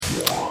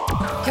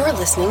You're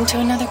listening to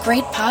another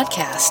great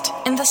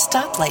podcast in the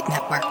Stoplight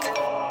Network.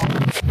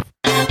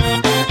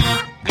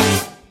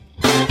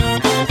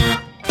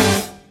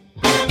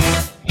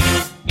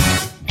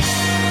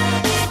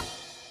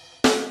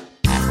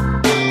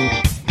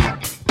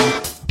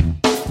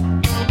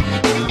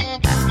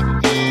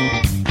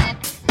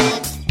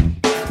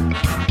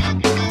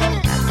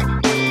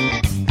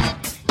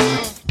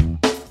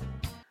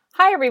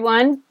 Hi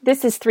everyone,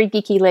 this is Three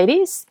Geeky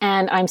Ladies,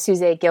 and I'm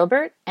Suzette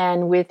Gilbert,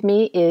 and with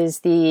me is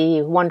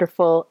the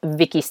wonderful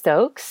Vicki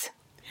Stokes.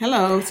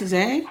 Hello,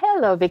 Suzette.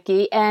 Hello,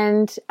 Vicki.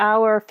 And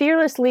our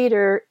fearless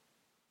leader,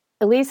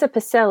 Elisa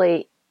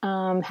Pacelli,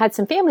 had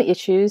some family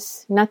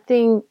issues,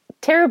 nothing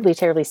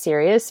terribly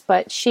serious,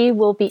 but she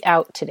will be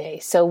out today.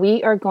 So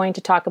we are going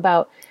to talk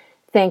about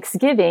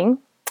Thanksgiving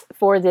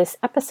for this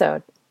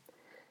episode.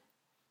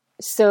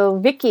 So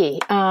Vicki,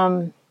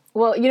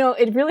 well, you know,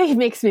 it really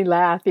makes me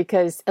laugh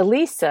because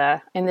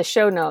Elisa in the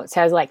show notes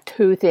has like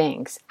two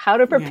things: how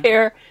to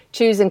prepare,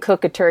 choose, and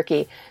cook a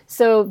turkey.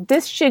 So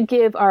this should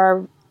give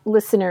our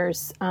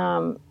listeners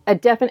a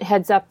definite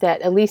heads up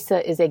that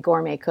Elisa is a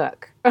gourmet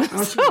cook.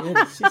 Oh, she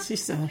is.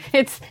 She's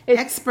it's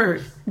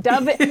expert.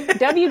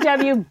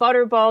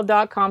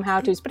 www.butterball.com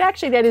how-tos. But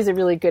actually, that is a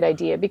really good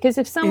idea because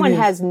if someone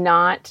has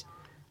not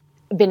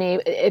been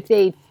able, if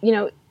they, you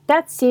know,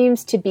 that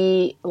seems to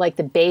be like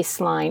the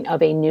baseline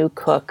of a new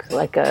cook,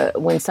 like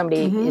when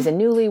somebody is a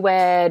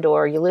newlywed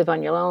or you live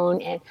on your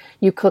own and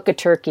you cook a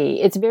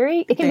turkey. It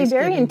can be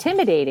very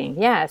intimidating.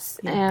 Yes.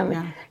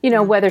 You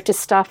know, whether to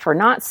stuff or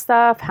not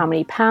stuff, how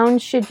many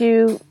pounds should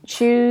you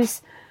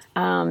choose?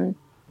 So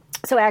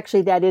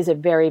actually that is a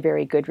very,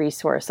 very good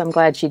resource. I'm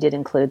glad she did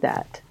include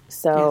that.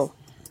 So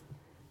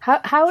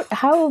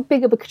how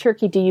big of a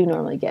turkey do you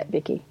normally get,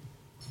 Vicki?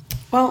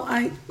 Well,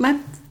 I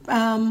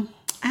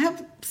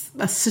have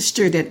a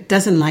sister that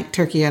doesn't like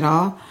turkey at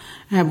all.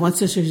 I have one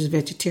sister who's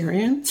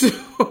vegetarian.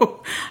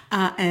 So,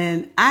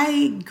 and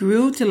I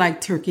grew to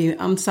like turkey.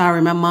 I'm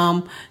sorry, my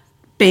mom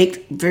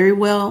baked very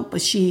well,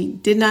 but she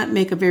did not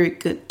make a very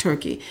good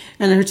turkey.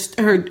 And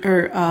her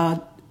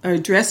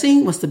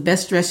dressing was the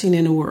best dressing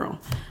in the world.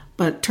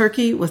 But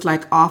turkey was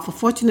like awful.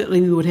 Fortunately,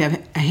 we would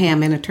have a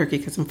ham and a turkey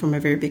because I'm from a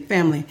very big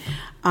family.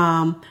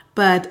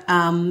 But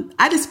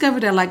I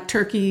discovered I like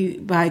turkey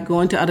by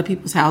going to other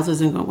people's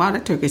houses and going, wow,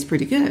 that turkey is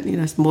pretty good. You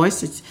know, it's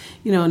moist. It's,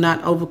 you know,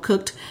 not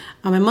overcooked.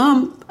 My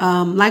mom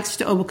likes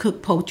to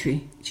overcook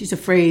poultry. She was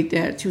afraid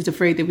that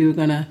we were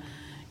going to,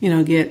 you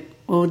know, get,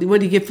 well, what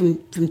do you get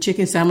from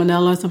chicken,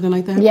 salmonella or something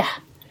like that? Yeah.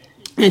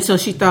 And so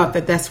she thought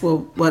that that's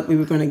what we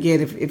were going to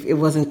get if it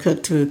wasn't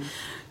cooked to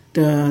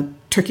the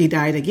turkey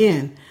diet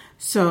again.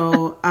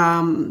 So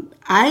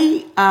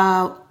I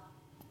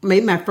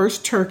made my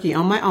first turkey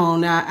on my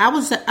own. I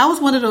was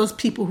one of those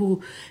people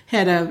who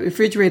had a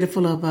refrigerator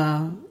full of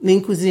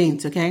lean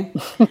cuisines, okay?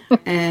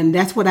 And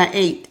that's what I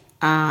ate.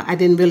 I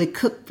didn't really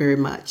cook very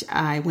much.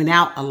 I went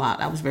out a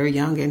lot. I was very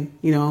young and,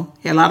 you know,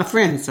 had a lot of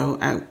friends, so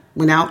I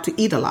went out to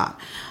eat a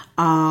lot.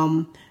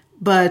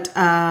 But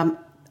I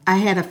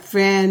had a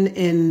friend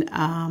in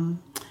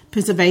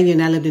Pennsylvania,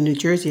 and I lived in New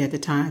Jersey at the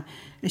time,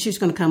 and she was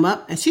going to come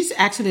up, and she's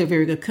actually a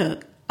very good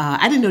cook.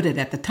 I didn't know that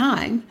at the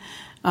time.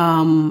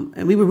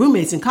 And we were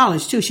roommates in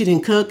college too. She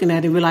didn't cook, and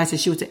I didn't realize that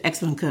she was an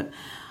excellent cook.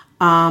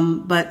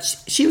 But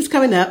she was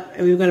coming up,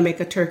 and we were going to make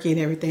a turkey and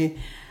everything.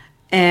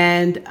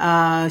 And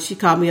she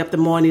called me up the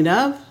morning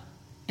of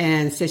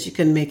and said she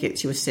couldn't make it.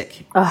 She was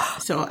sick. Ugh.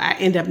 So I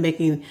ended up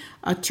making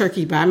a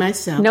turkey by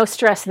myself. No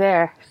stress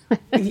there.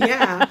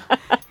 Yeah.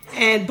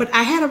 But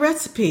I had a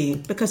recipe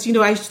because, you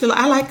know, I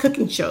like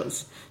cooking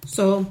shows.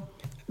 So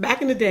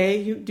back in the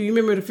day, do you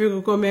remember the Frugal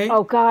Gourmet?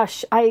 Oh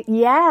gosh,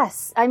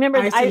 yes, I remember.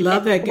 I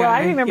love that guy. Well,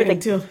 I remember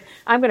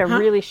I'm going to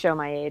really show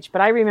my age,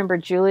 but I remember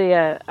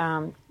Julia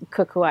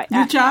Cook, who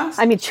Julia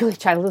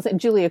Child,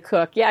 Julia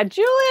Cook, yeah,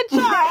 Julia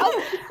Child,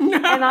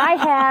 and I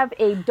have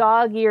a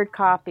dog-eared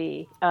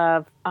copy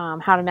of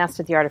How to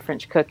Master the Art of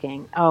French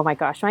Cooking. Oh my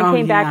gosh, when I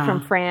came back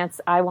from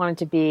France, I wanted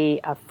to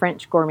be a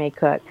French gourmet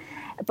cook.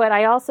 But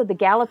I also, the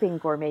Galloping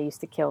Gourmet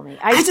used to kill me.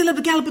 I still love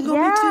the Galloping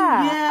Gourmet too.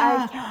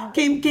 Yeah.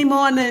 Came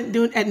on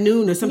at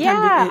noon or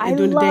sometime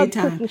during the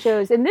daytime. I love cooking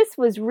shows. And this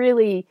was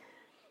really,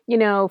 you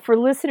know, for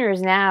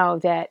listeners now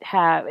that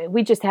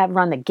we just have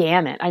run the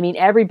gamut. I mean,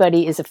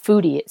 everybody is a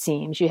foodie, it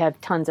seems. You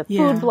have tons of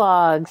food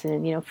blogs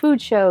and, you know,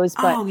 food shows.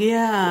 But but we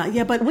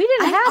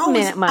didn't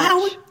have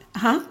much.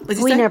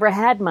 We never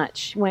had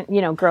much when,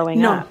 you know,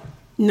 growing up.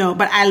 No,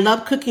 but I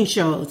love cooking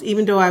shows,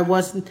 even though I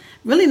wasn't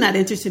really not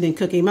interested in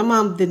cooking. My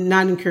mom did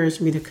not encourage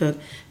me to cook.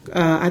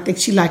 I think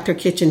she liked her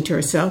kitchen to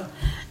herself.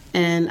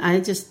 And I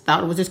just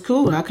thought it was just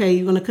cool. Okay,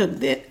 you're going to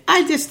cook.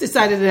 I just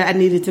decided that I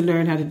needed to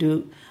learn how to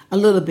do a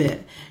little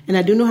bit. And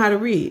I do know how to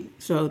read.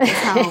 So that's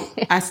how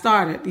I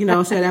started. You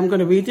know, said I'm going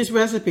to read this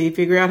recipe,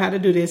 figure out how to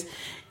do this.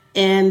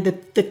 And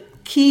the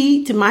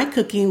key to my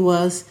cooking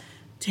was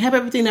to have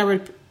everything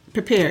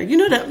prepare. You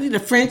know the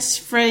French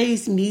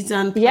phrase mise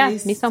en place. Yeah,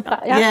 mise en place.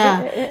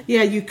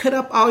 Yeah. You cut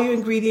up all your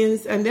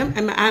ingredients, and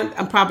then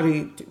I'm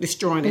probably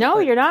destroying it. No,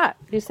 you're not.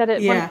 You said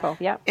it wonderful.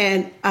 Yeah.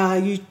 And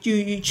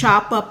you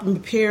chop up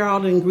and prepare all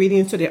the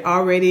ingredients so they're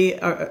already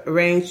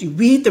arranged. You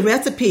read the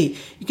recipe.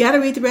 You got to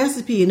read the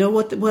recipe. You know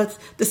what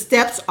the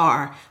steps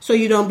are, so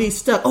you don't be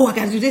stuck. Oh, I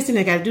got to do this and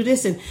I got to do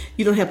this, and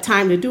you don't have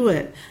time to do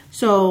it.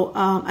 So,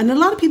 and a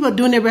lot of people are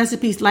doing their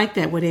recipes like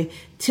that, where they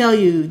tell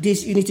you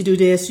this, you need to do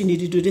this, you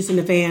need to do this in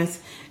advance,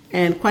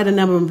 and quite a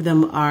number of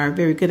them are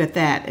very good at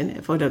that,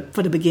 and for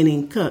the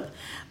beginning cook.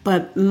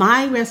 But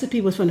my recipe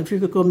was from the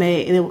Frugal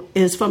Gourmet, and it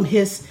is from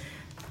his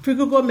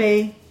Frugal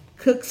Gourmet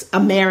Cooks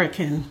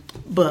American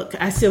book.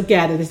 I still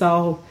got it.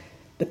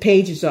 The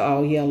pages are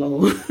all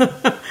yellow.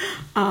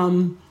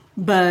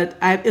 But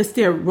it's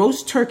their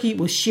roast turkey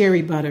with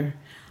sherry butter.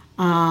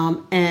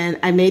 And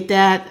I made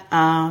that,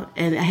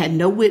 and I had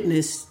no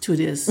witness to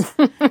this,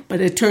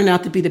 but it turned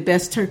out to be the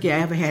best turkey I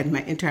ever had in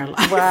my entire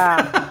life.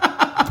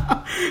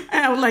 Wow.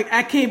 And I was like,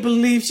 I can't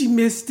believe she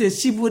missed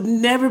this. She would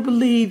never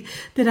believe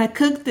that I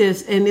cooked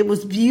this, and it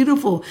was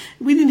beautiful.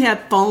 We didn't have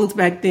phones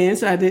back then,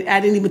 so I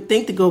didn't even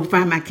think to go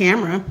find my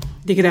camera,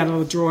 dig it out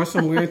of a drawer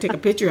somewhere and take a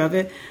picture of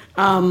it.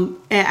 And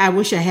I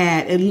wish I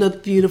had. It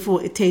looked beautiful.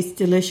 It tastes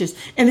delicious.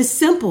 And it's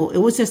simple. It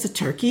was just a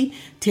turkey,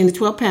 10 to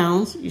 12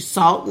 pounds. You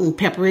salt and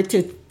pepper it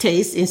to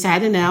taste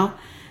inside and out.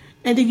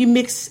 And then you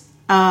mix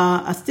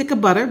a stick of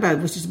butter,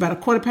 which is about a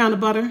quarter pound of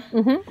butter.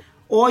 Mm-hmm.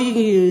 Or you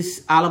can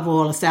use olive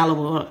oil or salad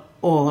oil.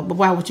 But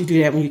why would you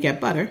do that when you get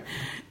butter?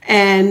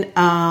 And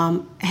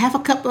half a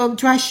cup of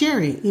dry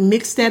sherry. You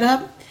mix that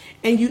up,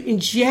 and you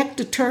inject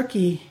the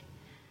turkey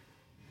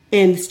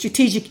in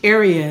strategic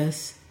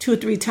areas 2 or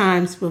 3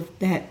 times with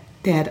that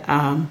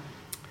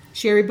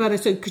sherry butter.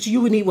 So, because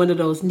you would need one of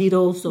those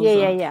needles,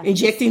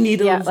 injecting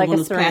needles, like one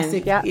of those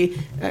plastic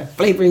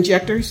flavor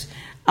injectors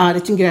that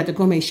you can get at the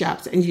gourmet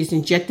shops, and you just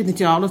inject it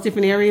into all those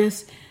different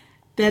areas.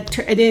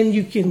 And then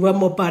you can rub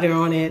more butter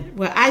on it.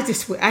 Well, I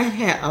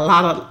had a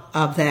lot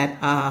of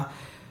that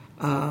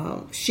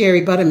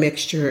sherry butter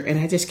mixture, and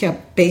I just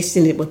kept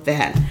basting it with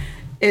that.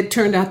 It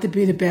turned out to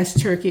be the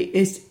best turkey.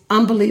 It's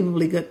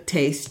unbelievably good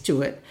taste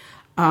to it.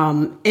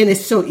 And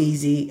it's so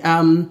easy.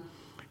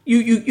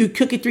 You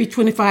cook it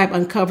 325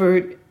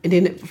 uncovered, and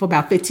then for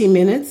about 15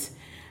 minutes.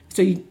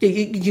 So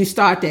you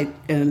start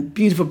that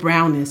beautiful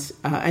brownness,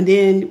 and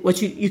then what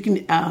you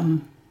can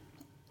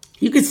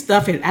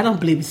stuff it. I don't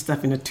believe in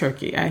stuffing a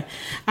turkey. I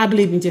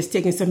believe in just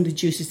taking some of the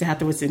juices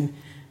afterwards and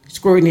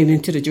squirting it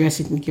into the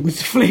dressing and giving it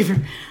the flavor.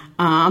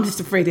 I'm just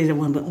afraid that it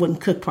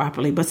wouldn't cook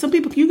properly. But some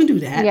people, you can do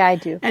that. Yeah, I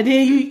do. And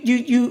then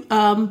you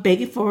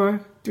bake it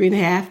for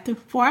 3.5 to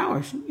 4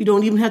 hours. You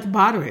don't even have to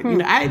bother it.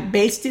 I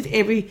basted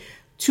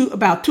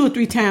about 2 or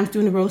 3 times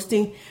during the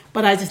roasting,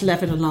 but I just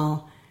left it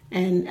alone.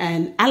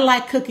 And I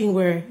like cooking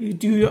where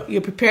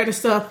you prepare the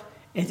stuff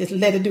and just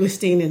let it do its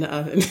thing in the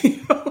oven.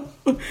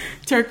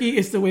 Turkey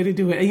is the way to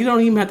do it. And you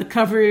don't even have to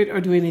cover it or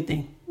do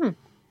anything.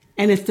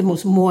 And it's the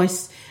most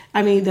moist.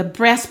 I mean, the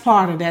breast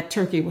part of that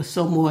turkey was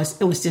so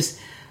moist. It was just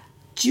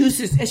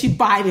juices. As you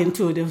bite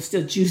into it, there was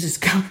still juices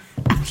coming.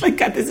 I was like,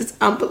 God, this is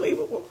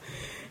unbelievable.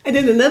 And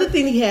then another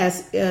thing he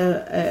has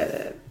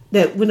that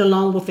went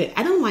along with it,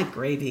 I don't like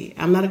gravy.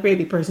 I'm not a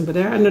gravy person, but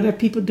I know that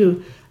people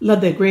do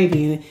love their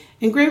gravy.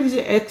 And gravy is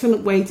an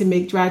excellent way to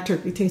make dry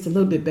turkey taste a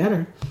little bit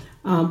better.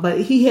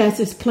 But he has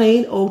this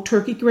plain old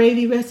turkey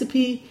gravy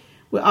recipe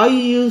where all you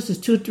use is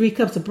 2 or 3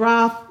 cups of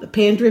broth, the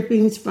pan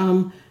drippings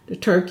from the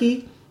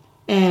turkey,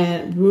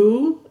 and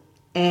roux,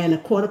 and a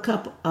quarter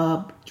cup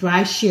of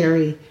dry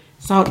sherry,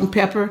 salt and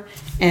pepper.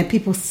 And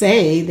people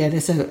say that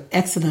it's an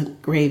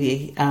excellent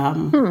gravy.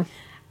 I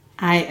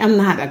am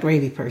not a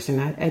gravy person.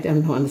 I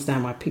don't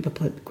understand why people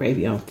put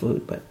gravy on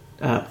food, but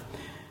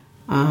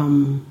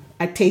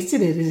I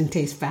tasted it. It didn't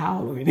taste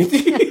foul or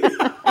anything.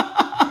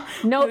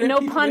 No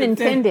pun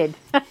intended.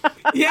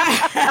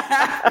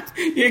 Yeah,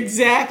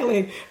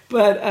 exactly.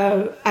 But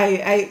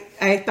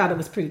I thought it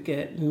was pretty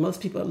good. And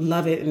most people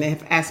love it, and they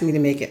have asked me to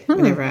make it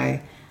whenever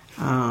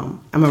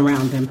I'm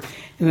around them.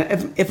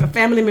 And if a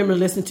family member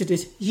listens to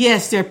this,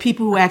 yes, there are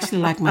people who actually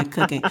like my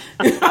cooking.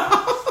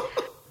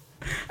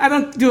 I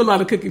don't do a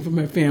lot of cooking for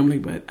my family,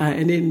 but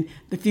and then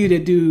the few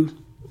that do,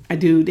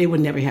 they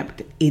would never have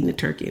eaten a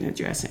turkey in a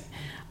dressing.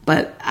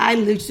 But I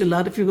used to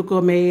love the Frugal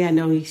Gourmet. I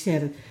know he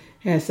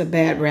has a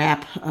bad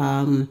rap.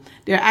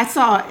 I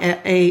saw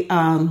a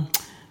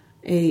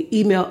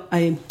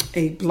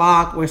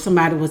blog where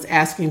somebody was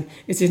asking,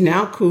 is it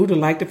now cool to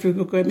like the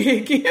Frugal Gourmet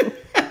again?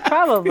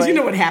 Probably. Because you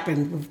know what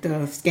happened with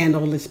the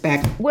scandalous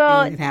back.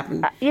 Well, it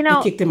happened. They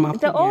kicked him off.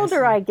 The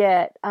older I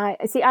get, I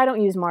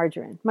don't use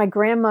margarine. My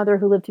grandmother,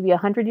 who lived to be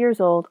 100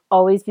 years old,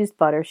 always used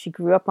butter. She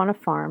grew up on a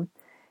farm.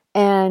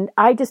 And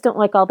I just don't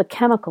like all the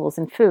chemicals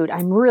in food.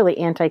 I'm really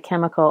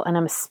anti-chemical, and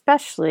I'm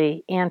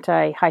especially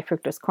anti-high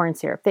fructose corn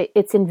syrup.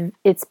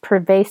 It's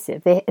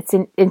pervasive. It's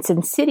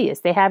insidious.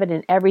 They have it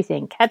in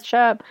everything: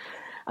 ketchup,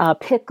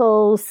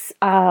 pickles.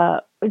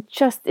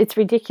 It's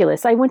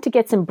ridiculous. I went to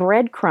get some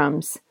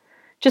breadcrumbs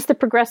just the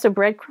Progresso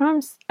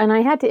breadcrumbs. And I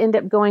had to end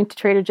up going to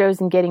Trader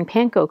Joe's and getting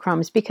panko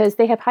crumbs because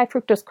they have high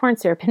fructose corn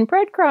syrup in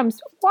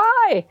breadcrumbs.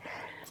 Why?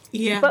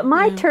 Yeah. But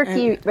my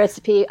turkey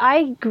recipe,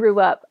 I grew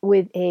up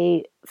with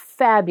a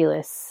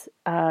fabulous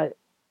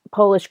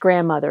Polish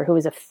grandmother who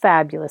was a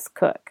fabulous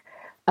cook.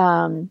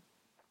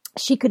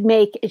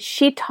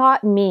 She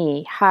taught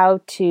me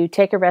how to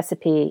take a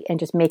recipe and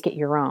just make it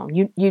your own.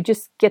 You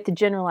just get the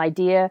general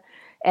idea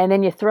and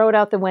then you throw it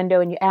out the window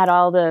and you add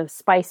all the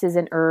spices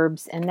and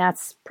herbs. And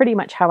that's pretty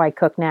much how I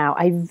cook now.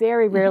 I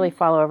very rarely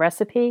follow a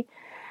recipe,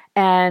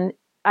 and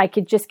I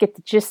could just get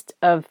the gist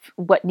of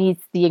what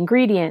needs the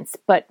ingredients,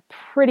 but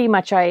pretty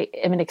much I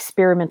am an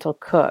experimental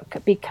cook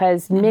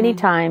because many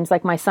times,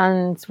 like my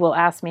sons will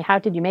ask me, how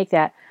did you make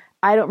that?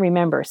 I don't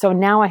remember. So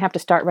now I have to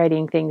start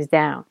writing things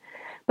down.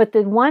 But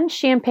the one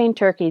champagne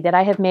turkey that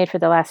I have made for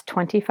the last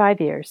 25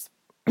 years,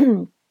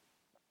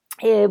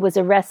 it was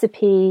a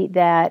recipe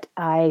that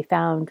I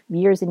found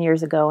years and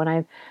years ago, and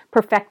I've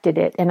perfected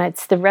it. And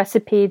it's the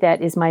recipe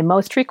that is my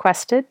most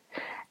requested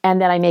and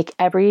that I make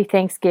every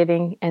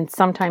Thanksgiving and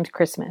sometimes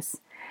Christmas.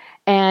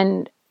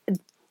 And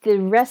the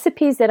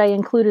recipes that I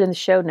included in the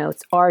show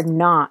notes are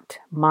not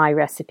my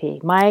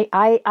recipe.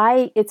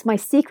 It's my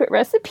secret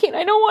recipe, and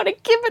I don't want to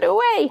give it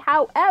away.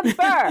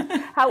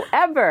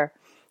 However,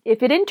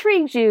 if it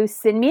intrigues you,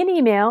 send me an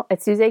email at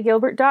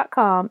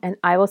SuzanneGilbert.com, and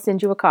I will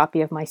send you a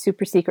copy of my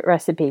super secret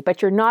recipe.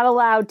 But you're not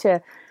allowed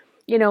to,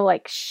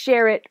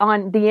 share it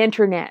on the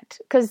internet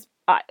because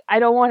I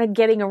don't want it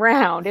getting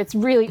around. It's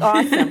really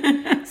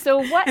awesome. So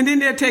what? And then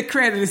they'll take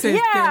credit and say,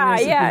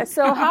 yeah.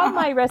 So how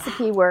my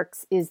recipe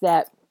works is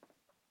that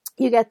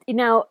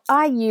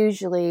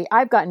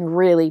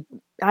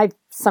I've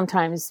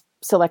sometimes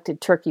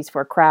selected turkeys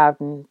for a crowd,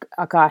 and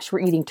we're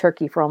eating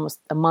turkey for almost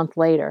a month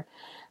later.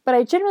 But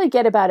I generally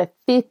get about a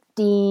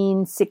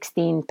 15,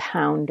 16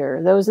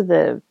 pounder. Those are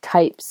the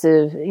types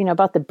of,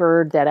 about the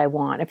bird that I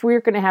want. If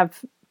we're going to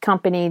have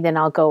company, then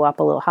I'll go up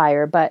a little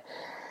higher. But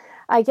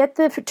I get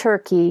the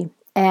turkey,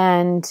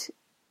 and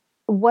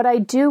what I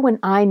do when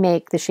I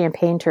make the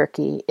champagne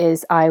turkey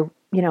is I,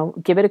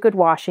 give it a good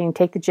washing,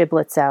 take the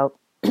giblets out,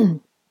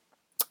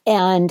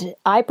 and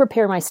I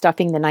prepare my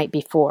stuffing the night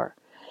before.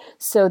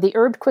 So the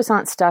herb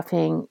croissant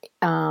stuffing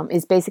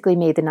is basically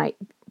made the night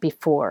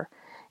before.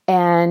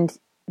 And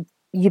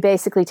you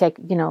basically take,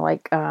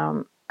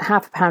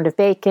 half a pound of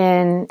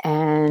bacon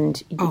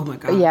and oh my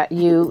God. Yeah,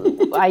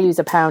 I use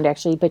a pound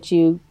actually, but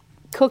you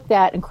cook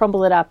that and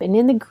crumble it up. And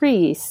in the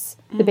grease,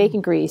 the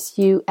bacon grease,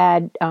 you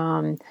add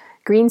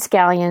green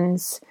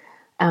scallions,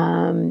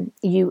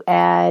 you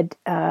add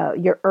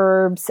your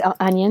herbs,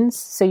 onions.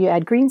 So you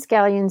add green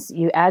scallions,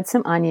 you add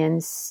some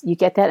onions, you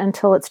get that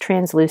until it's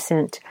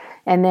translucent.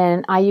 And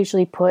then I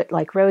usually put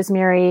like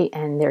rosemary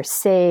and there's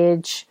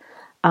sage,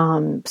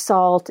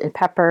 salt and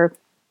pepper.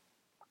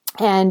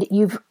 And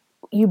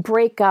you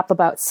break up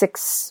about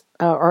 6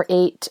 or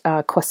 8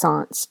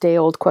 croissants,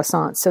 day-old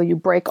croissants. So you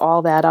break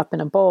all that up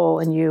in a bowl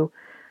and you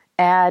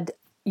add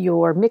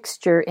your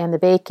mixture and the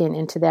bacon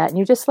into that, and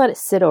you just let it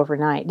sit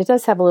overnight. It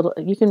does have a little,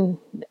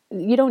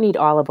 you don't need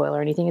olive oil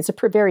or anything. It's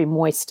a very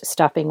moist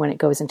stuffing when it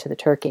goes into the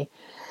turkey.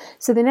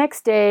 So the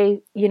next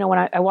day,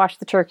 when I wash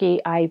the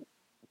turkey, I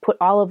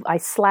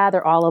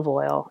slather olive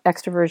oil,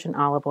 extra virgin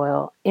olive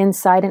oil,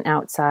 inside and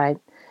outside.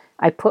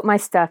 I put my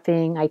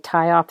stuffing, I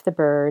tie off the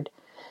bird.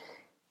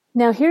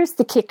 Now here's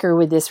the kicker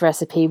with this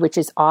recipe, which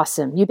is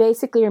awesome. You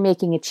basically are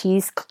making a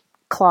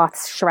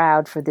cheesecloth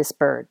shroud for this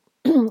bird.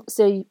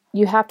 So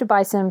you have to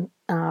buy some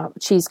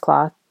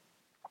cheesecloth,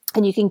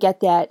 and you can get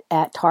that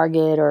at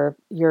Target or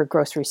your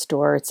grocery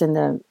store. It's in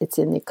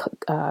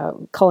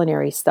the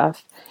culinary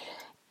stuff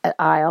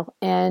aisle,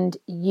 and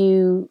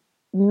you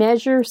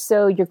measure.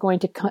 So you're going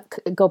to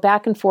go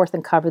back and forth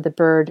and cover the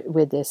bird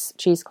with this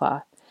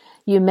cheesecloth.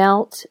 You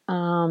melt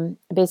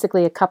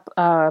basically a cup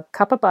of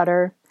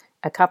butter,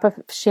 a cup of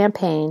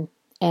champagne,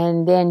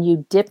 and then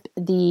you dip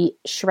the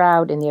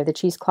shroud in there, the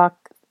cheesecloth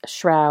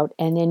shroud,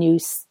 and then you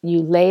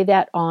lay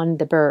that on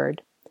the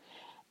bird,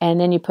 and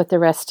then you put the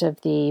rest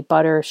of the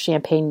butter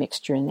champagne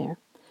mixture in there.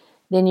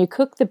 Then you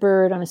cook the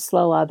bird on a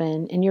slow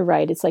oven, and you're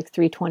right, it's like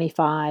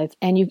 325,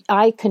 and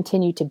I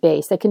continue to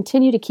baste. I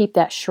continue to keep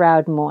that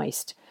shroud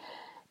moist.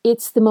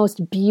 It's the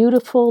most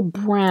beautiful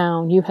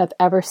brown you have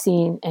ever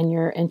seen in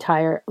your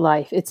entire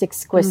life. It's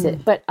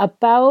exquisite. But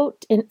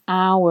about an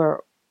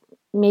hour,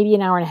 maybe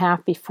an hour and a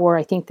half before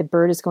I think the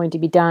bird is going to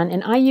be done,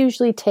 and I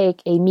usually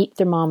take a meat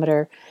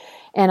thermometer,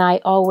 and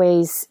I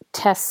always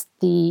test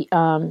the,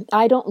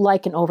 I don't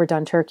like an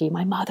overdone turkey.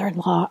 My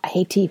mother-in-law, I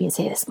hate to even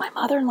say this, my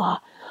mother-in-law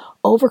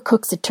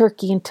overcooks a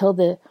turkey until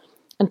the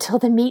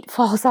meat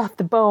falls off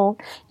the bone,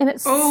 and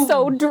it's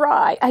so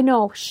dry. I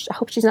know. I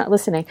hope she's not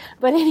listening.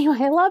 But anyway,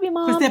 I love you,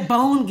 Mom. Because that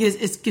bone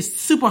gets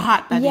super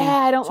hot by then.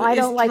 Yeah, I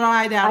don't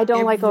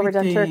like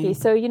overdone turkey.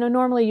 So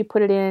normally you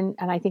put it in,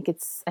 and I think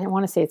I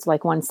want to say it's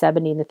like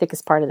 170 in the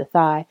thickest part of the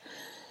thigh.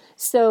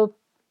 So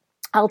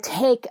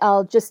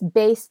I'll just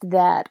baste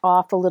that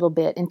off a little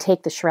bit and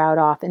take the shroud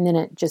off, and then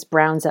it just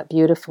browns up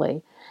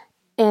beautifully.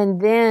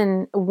 And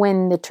then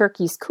when the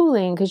turkey's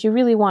cooling, because you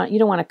don't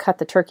want to cut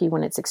the turkey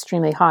when it's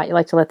extremely hot. You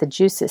like to let the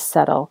juices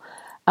settle.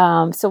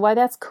 So while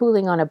that's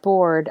cooling on a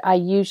board, I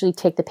usually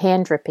take the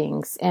pan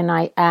drippings and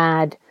I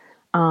add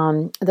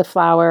the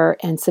flour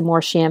and some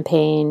more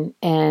champagne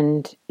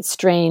and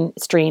strain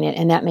it,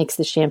 and that makes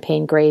the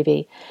champagne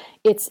gravy.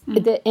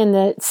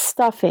 The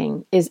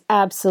stuffing is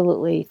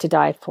absolutely to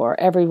die for.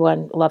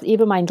 Everyone loves.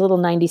 Even my little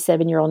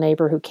 97-year-old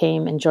neighbor who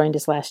came and joined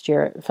us last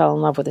year fell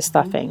in love with the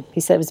stuffing.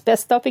 He said it was the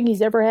best stuffing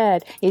he's ever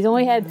had. He's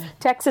only had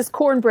Texas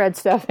cornbread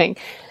stuffing.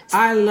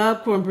 I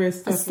love cornbread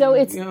stuffing. So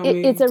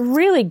it's a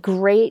really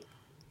great,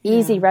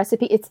 easy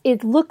recipe.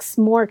 It looks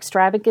more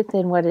extravagant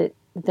than what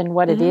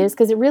it is,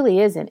 because it really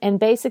isn't. And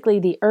basically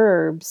the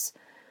herbs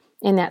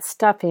in that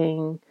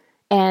stuffing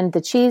and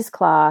the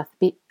cheesecloth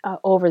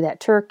over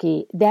that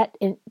turkey, that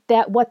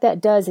what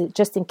that does, it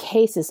just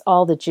encases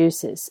all the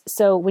juices.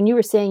 So when you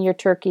were saying your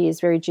turkey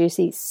is very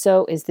juicy,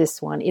 so is this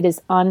one. It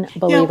is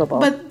unbelievable.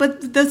 Yeah,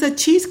 but does a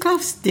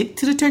cheesecloth stick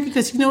to the turkey?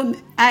 Because it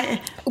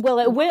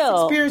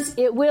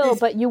will,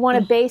 but you want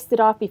to baste it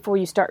off before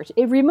you start.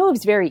 It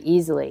removes very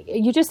easily.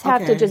 You just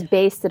have to just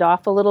baste it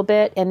off a little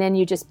bit, and then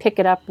you just pick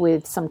it up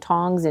with some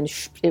tongs, and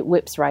it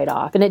whips right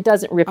off, and it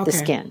doesn't rip the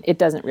skin. It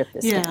doesn't rip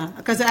the skin. Yeah,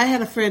 because I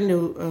had a friend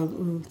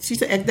who she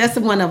said that's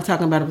the one I was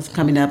talking about. It was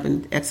coming up,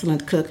 an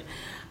excellent cook.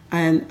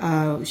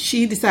 And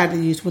she decided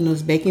to use one of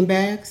those baking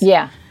bags.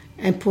 Yeah.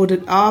 And pulled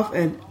it off,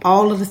 and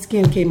all of the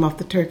skin came off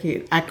the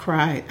turkey. I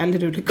cried. I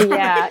literally cried.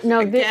 Yeah, no,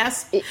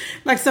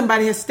 like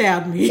somebody has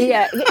stabbed me.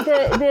 Yeah,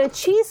 the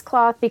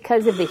cheesecloth,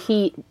 because of the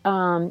heat,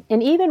 and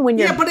even when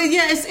you're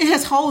it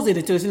has holes in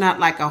it too. It's not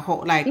like a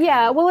hole.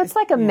 It's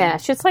like a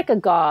mesh. It's like a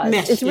gauze.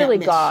 It's really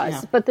gauze.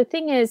 Yeah. But the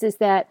thing is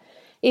that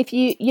if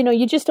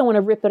you just don't want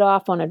to rip it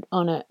off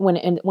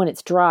when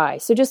it's dry.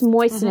 So just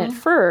moisten it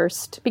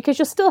first, because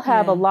you'll still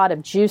have a lot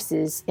of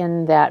juices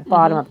in that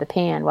bottom of the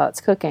pan while it's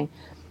cooking.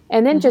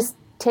 And then just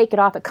take it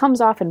off. It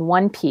comes off in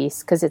one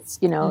piece because it's,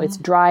 it's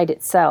dried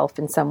itself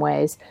in some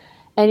ways.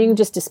 And you can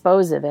just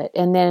dispose of it.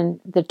 And then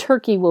the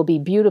turkey will be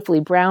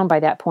beautifully brown by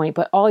that point.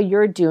 But all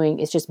you're doing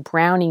is just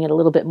browning it a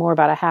little bit more,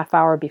 about a half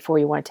hour before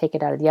you want to take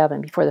it out of the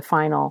oven, before the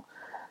final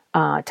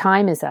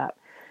time is up.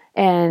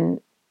 And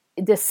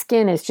the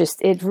skin is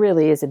it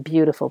really is a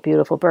beautiful,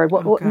 beautiful bird.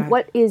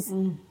 What is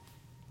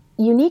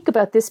unique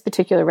about this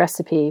particular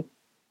recipe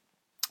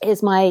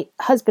is my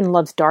husband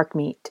loves dark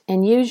meat.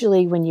 And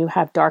usually when you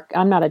have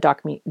I'm not a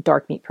dark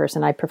meat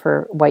person. I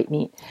prefer white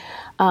meat.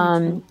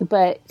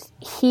 But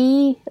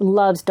he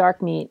loves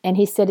dark meat, and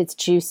he said it's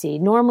juicy.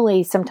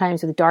 Normally,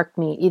 sometimes with dark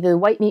meat, either the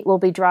white meat will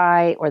be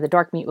dry or the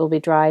dark meat will be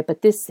dry,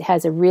 but this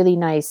has a really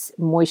nice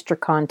moisture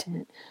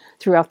content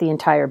throughout the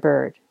entire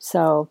bird.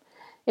 So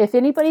if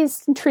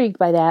anybody's intrigued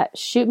by that,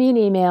 shoot me an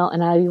email,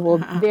 and I will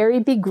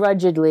very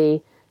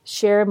begrudgingly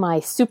share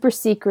my super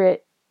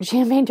secret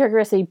champagne turkey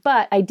recipe.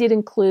 But I did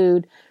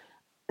include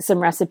some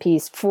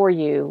recipes for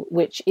you,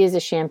 which is a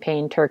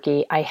champagne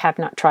turkey. I have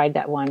not tried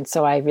that one,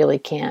 so I really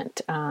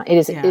can't.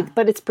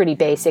 But it's pretty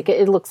basic.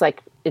 It looks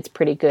like it's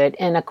pretty good.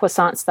 And a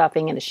croissant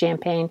stuffing and a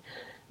champagne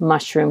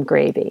mushroom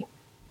gravy.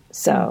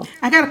 So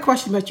I got a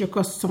question about your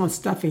croissant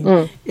stuffing.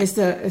 Is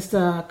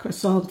the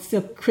croissant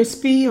still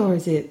crispy, or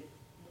is it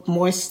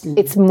moist?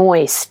 It's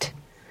moist.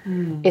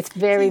 It's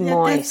very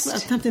moist.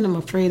 That's something I'm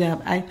afraid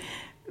of.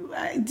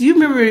 Do you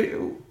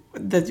remember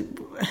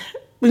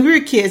when we were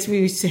kids, we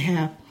used to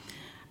have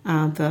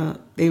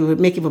they would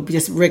make it with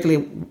just regular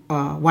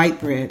white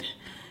bread,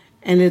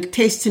 and it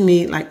tastes to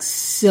me like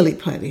silly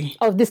putty.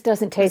 Oh, this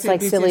doesn't taste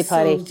like silly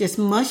putty. So just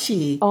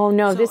mushy. Oh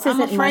no, this isn't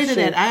mushy. I'm afraid of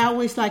that. I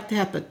always like to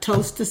have to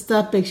toast the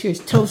stuff, make sure it's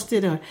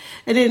toasted, and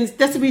then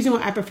that's the reason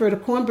why I prefer the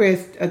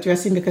cornbread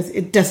dressing, because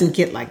it doesn't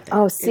get like that.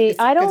 Oh, see,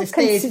 I don't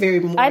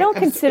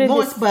consider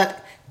moist, this,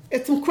 but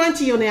it's some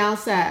crunchy on the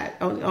outside,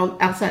 on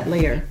outside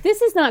layer.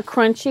 This is not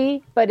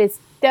crunchy, but it's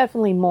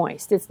definitely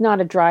moist. It's not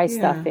a dry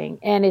stuffing,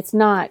 and it's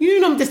not. You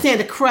know, I'm just saying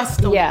the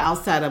crust on the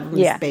outside of them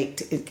is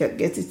baked.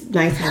 It's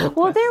nice.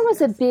 Well, there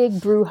was a big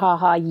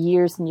brouhaha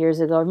years and years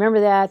ago.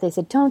 Remember that? They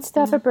said, "Don't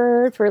stuff a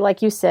bird for,"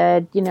 like you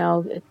said,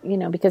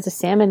 because of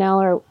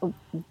salmonella.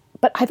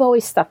 But I've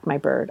always stuffed my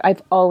bird.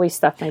 Yeah,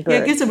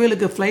 it gets a really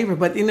good flavor.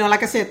 But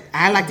like I said,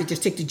 I like to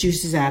just take the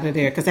juices out of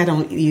there, because I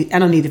don't need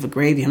it for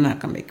gravy. I'm not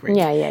gonna make gravy.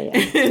 Yeah.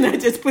 And I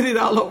just put it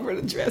all over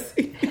the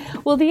dressing.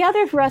 Well, the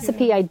other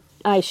recipe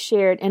I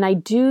shared, and I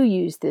do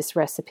use this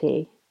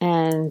recipe,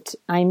 and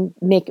I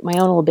make my own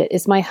a little bit,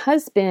 is my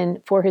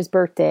husband, for his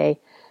birthday,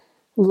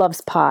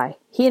 loves pie.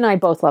 He and I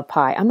both love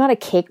pie. I'm not a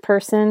cake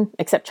person,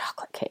 except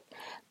chocolate cake.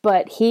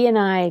 But he and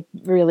I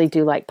really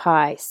do like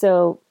pie.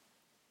 So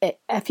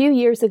a few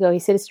years ago, he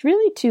said, it's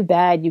really too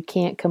bad you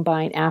can't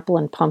combine apple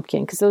and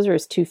pumpkin, because those are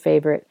his two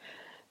favorite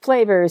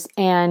flavors,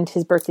 and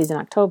his birthday's in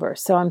October.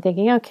 So I'm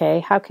thinking, okay,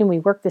 how can we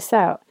work this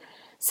out?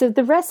 So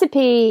the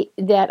recipe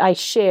that I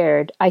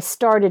shared, I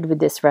started with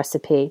this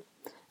recipe,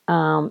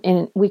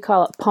 and we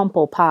call it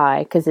pumple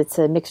pie, because it's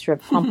a mixture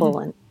of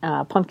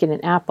pumpkin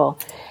and apple.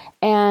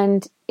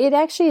 And it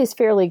actually is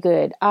fairly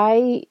good.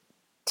 I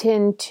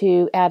tend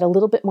to add a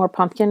little bit more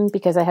pumpkin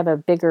because I have a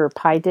bigger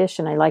pie dish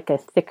and I like a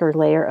thicker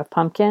layer of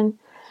pumpkin.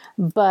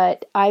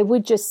 But I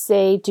would just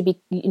say to be,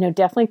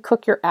 definitely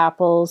cook your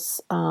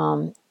apples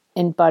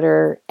in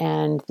butter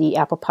and the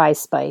apple pie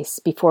spice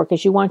before,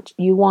 because you want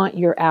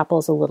your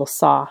apples a little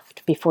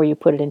soft before you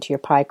put it into your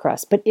pie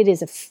crust. But it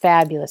is a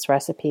fabulous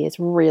recipe. It's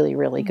really,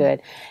 really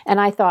good. And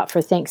I thought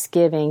for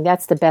Thanksgiving,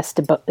 that's the best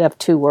of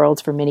two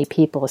worlds for many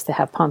people, is to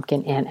have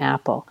pumpkin and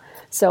apple.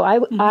 So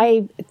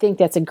I think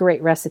that's a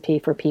great recipe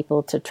for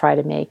people to try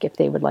to make if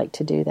they would like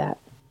to do that.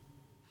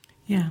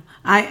 Yeah,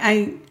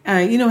 I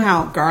you know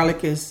how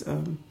garlic is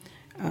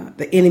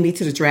the enemy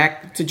to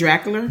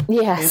Dracula?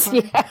 Yes,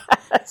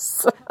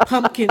 yes.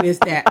 Pumpkin is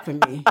that for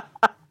me.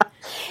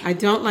 I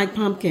don't like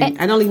pumpkin.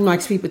 I don't even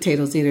like sweet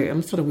potatoes either.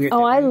 I'm sort of weird.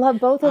 Oh, I love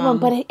both of them,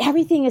 but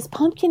everything is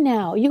pumpkin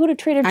now. You go to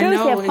Trader Joe's,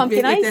 they have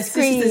pumpkin ice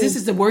cream. This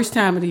is the worst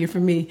time of the year for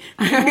me.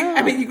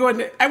 I mean,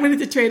 I went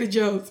into Trader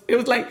Joe's. It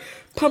was like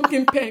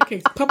pumpkin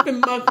pancakes,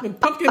 pumpkin muffin,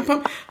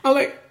 pumpkin. I'm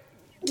like,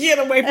 get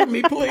away from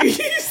me,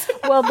 please.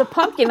 Well, the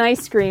pumpkin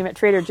ice cream at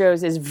Trader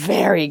Joe's is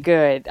very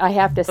good. I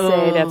have to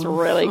say that's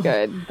really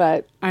good.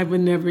 But I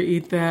would never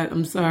eat that.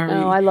 I'm sorry.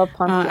 Oh, I love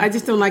pumpkin. I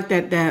just don't like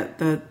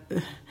that.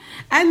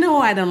 I know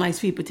I don't like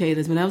sweet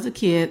potatoes. When I was a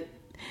kid,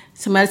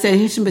 somebody said,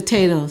 "Here's some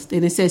potatoes." They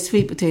didn't say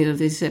sweet potatoes.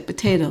 They said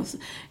potatoes.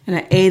 And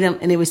I ate them,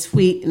 and they were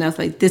sweet. And I was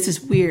like, this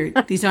is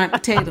weird. These aren't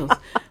potatoes.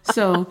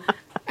 So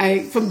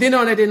from then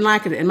on, I didn't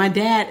like it. And my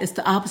dad is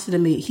the opposite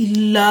of me. He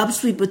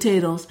loves sweet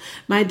potatoes.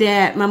 My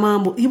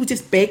mom, he would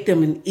just bake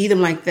them and eat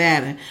them like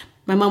that. And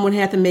my mom would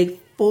have to make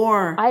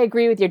 4. I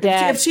agree with your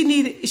dad. If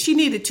she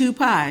needed 2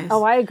 pies.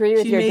 Oh, I agree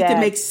with your dad. She made to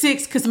make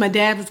 6 because my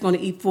dad was going to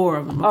eat 4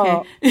 of them. Okay?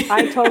 Oh,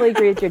 I totally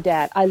agree with your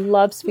dad. I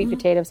love sweet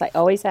potatoes. I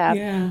always have.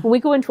 Yeah. When we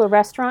go into a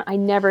restaurant, I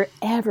never,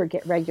 ever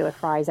get regular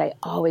fries. I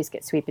always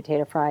get sweet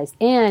potato fries.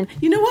 And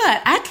you know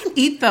what? I can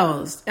eat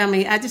those. I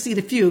mean, I just eat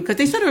a few because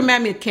they sort of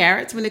remind me of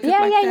carrots when they cook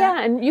like that.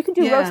 Yeah. And you can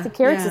do roasted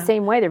carrots the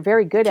same way. They're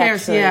very good,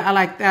 carrots, actually. Yeah, I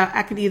like that.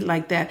 I can eat it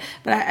like that.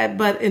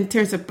 But in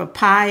terms of a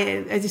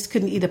pie, I just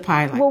couldn't eat a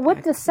pie like that. Well,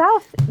 with the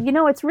South,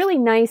 it's really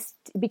nice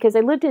because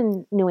I lived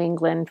in New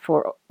England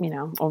for,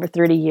 over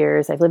 30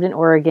 years. I've lived in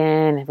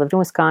Oregon, I've lived in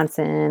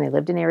Wisconsin, I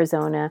lived in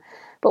Arizona.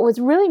 But what's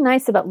really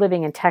nice about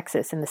living in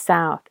Texas in the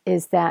South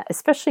is that,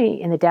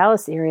 especially in the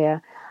Dallas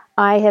area,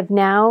 I have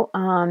now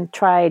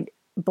tried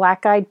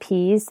black-eyed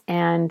peas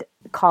and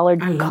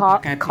collard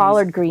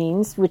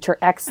greens, which are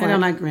excellent. I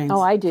don't like greens. Oh,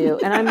 I do.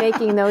 And I'm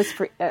making those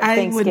for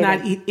Thanksgiving. I would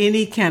not eat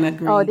any kind of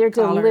green. Oh, they're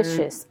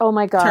delicious. Oh,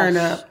 my gosh.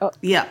 Turnip. Oh,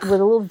 yeah. With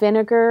a little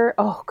vinegar.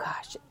 Oh,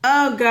 gosh.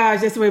 Oh,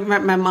 gosh. That's the way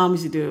my mom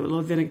used to do it, a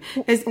little vinegar.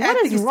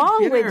 What is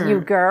wrong with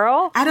you,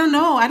 girl? I don't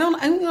know.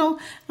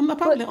 I'm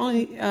probably the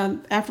only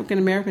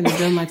African-American that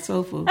doesn't like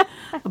soul food.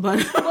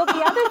 But well,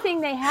 the other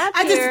thing they have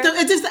here...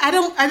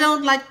 I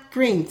don't like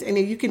greens. And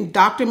you can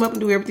doctor them up and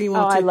do everything you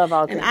want to. I love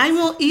all greens. And I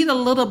will eat a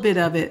little bit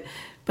of it.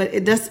 But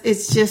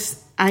it's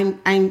just,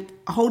 I'm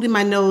holding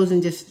my nose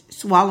and just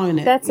swallowing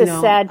it. That's a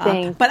sad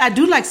thing. But I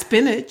do like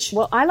spinach.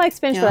 Well, I like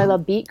spinach, but I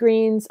love beet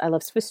greens. I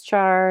love Swiss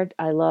chard.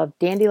 I love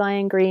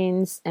dandelion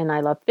greens. And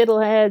I love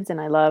fiddleheads.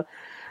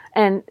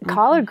 And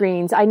collard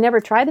greens. I never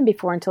tried them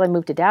before until I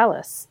moved to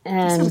Dallas.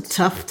 And it's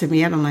so tough to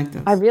me. I don't like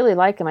those. I really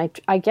like them.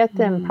 I get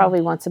them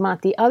probably once a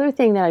month. The other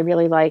thing that I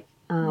really like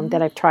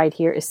that I've tried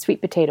here is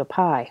sweet potato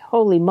pie.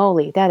 Holy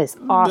moly, that is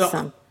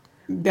awesome.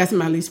 No, that's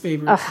my least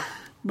favorite.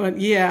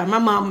 But yeah, my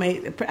mom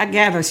I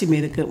gather she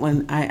made a good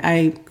one.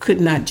 I could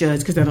not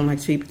judge because I don't like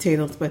sweet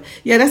potatoes. But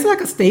yeah, that's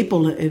like a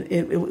staple.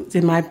 It was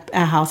in my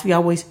house. We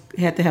always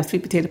had to have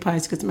sweet potato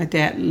pies because my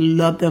dad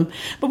loved them.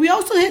 But we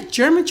also had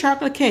German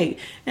chocolate cake.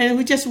 And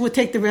we just would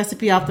take the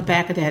recipe off the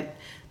back of that,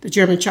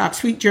 the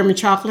sweet German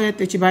chocolate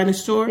that you buy in the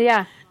store.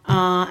 Yeah.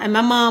 And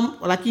my mom,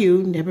 like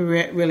you, never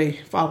really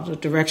followed the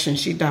directions.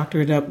 She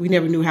doctored it up. We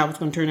never knew how it was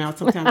going to turn out.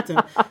 Sometimes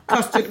the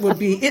custard would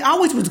be, it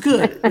always was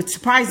good. It's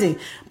surprising.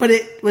 But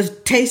it was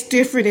taste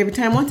different every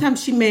time. One time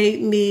she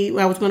made me,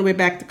 when I was going to way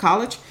back to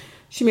college,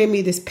 she made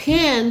me this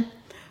pan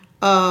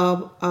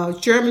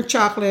of German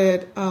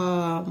chocolate,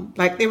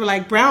 like they were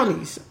like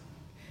brownies.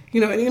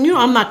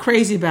 I'm not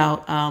crazy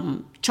about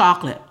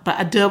chocolate, but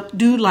I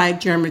do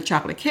like German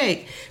chocolate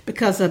cake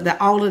because of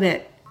all of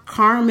that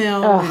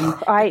caramel and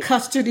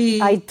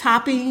custardy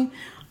topping.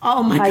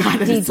 Oh my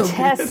God, I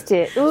detest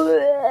it.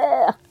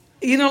 Ugh.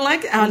 You don't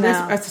like it? Oh, no.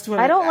 That's what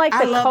I don't like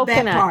the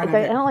coconut.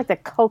 I don't like the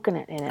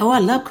coconut in it. Oh, I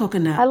love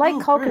coconut. I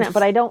like coconut,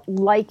 but I don't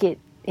like it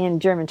in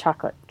German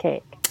chocolate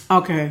cake.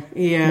 Okay,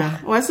 yeah.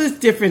 Well, it's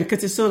just different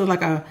because it's sort of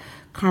like a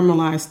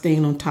caramelized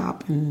thing on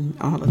top and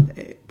all of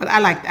that. But I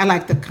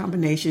like the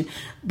combination.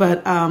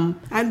 But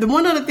the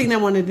one other thing I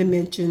wanted to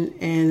mention,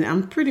 and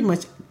I'm pretty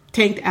much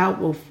tanked out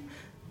with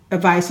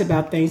advice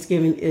about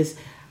Thanksgiving, is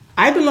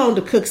I belong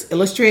to Cooks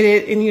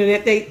Illustrated, and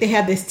they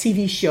have this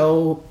TV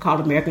show called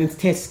American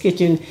Test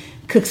Kitchen.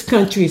 Cooks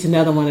Country is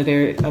another one of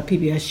their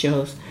PBS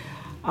shows.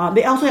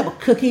 They also have a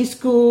cooking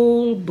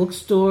school,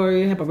 bookstore,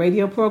 they have a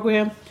radio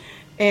program,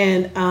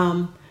 and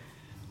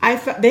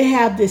they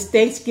have this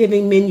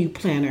Thanksgiving menu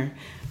planner.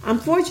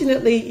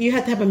 Unfortunately, you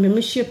have to have a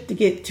membership to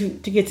get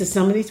to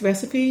some of these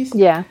recipes.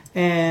 Yeah.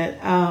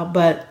 And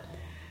but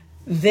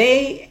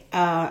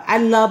I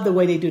love the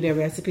way they do their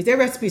recipes. Their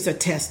recipes are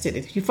tested.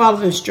 If you follow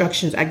the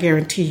instructions, I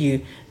guarantee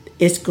you,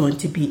 it's going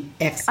to be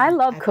excellent. I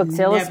love Cooks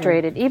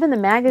Illustrated. Even the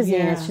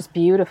magazine is just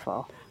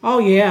beautiful. Oh,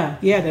 yeah.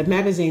 Yeah, the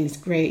magazine is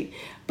great.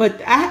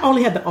 But I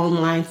only have the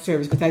online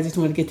service because I just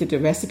want to get to the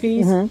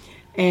recipes.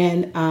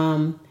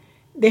 And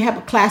they have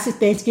a classic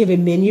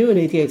Thanksgiving menu, and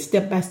they give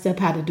step-by-step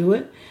how to do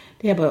it.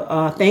 They have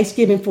a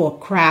Thanksgiving for a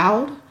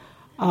crowd.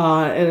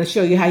 It'll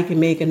show you how you can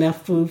make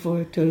enough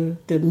food to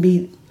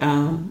meet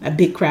a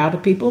big crowd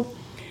of people.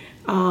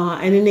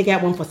 And then they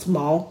got one for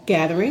small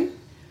gathering.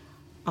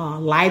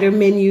 Lighter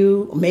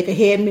menu, make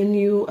ahead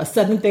menu, a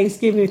Southern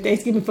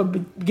Thanksgiving for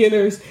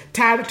beginners,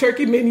 tired of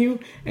turkey menu,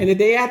 and the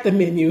day after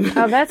menu.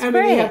 Oh, that's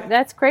great.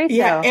 That's great,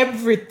 yeah, though.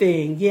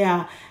 Everything,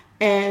 yeah.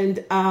 And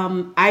they're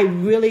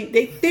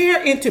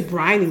into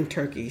brining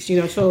turkeys,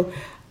 so.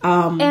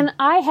 And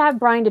I have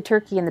brined a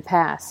turkey in the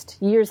past,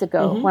 years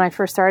ago when I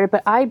first started.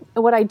 But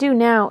what I do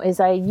now is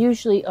I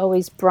usually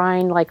always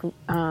brine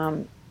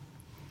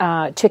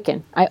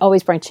chicken. I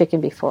always brine chicken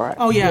before.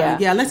 Oh yeah.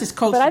 Unless it's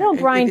kosher. But I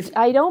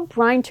don't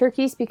brine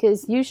turkeys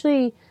because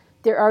usually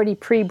they're already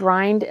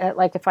pre-brined.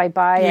 Like if I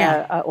buy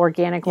a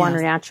organic one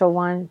or natural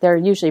one, they're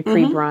usually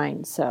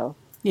pre-brined. So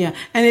yeah,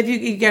 and if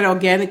you get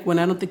organic one,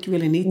 I don't think you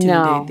really need to.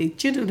 No. They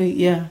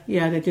generally,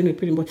 they're generally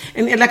pretty much.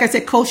 And like I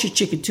said, kosher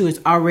chicken too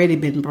has already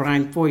been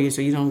brined for you,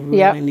 so you don't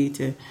really need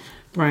to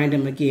brine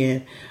them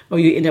again, or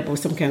you end up with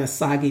some kind of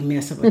soggy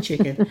mess of a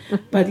chicken.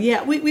 But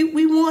yeah,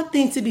 we want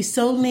things to be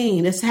so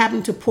lean. That's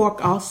happened to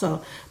pork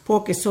also.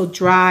 Pork is so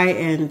dry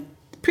and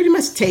pretty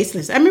much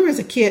tasteless. I remember as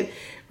a kid,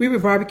 we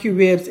would barbecue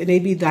ribs, and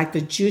they'd be like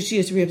the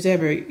juiciest ribs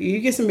ever. You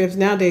get some ribs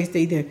nowadays,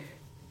 they're either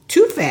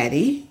too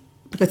fatty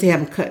because they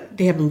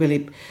haven't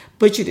really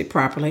butchered it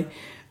properly,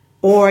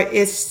 or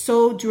it's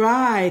so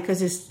dry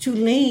because it's too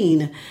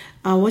lean.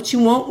 What you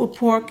want with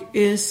pork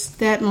is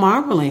that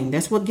marbling.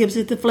 That's what gives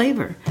it the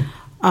flavor.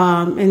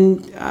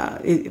 In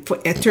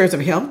terms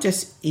of health,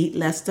 just eat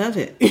less of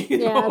it.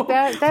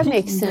 That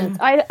makes sense.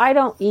 I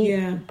don't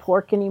eat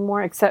pork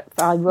anymore,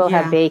 except I will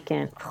have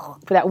bacon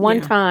for that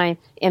one time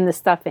in the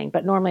stuffing.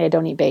 But normally I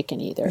don't eat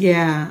bacon either.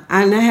 Yeah,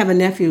 and I have a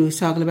nephew who's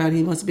talking about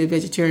he wants to be a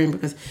vegetarian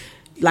because,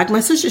 like my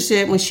sister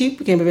said, when she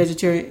became a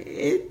vegetarian,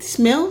 it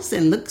smells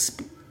and looks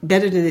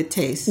better than it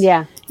tastes.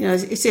 Yeah,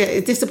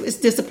 it's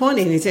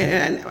disappointing. He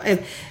said,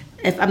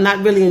 if I'm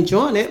not really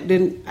enjoying it,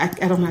 then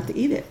I don't have to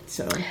eat it.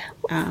 So,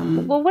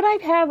 well, what I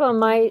have on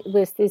my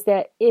list is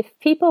that if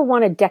people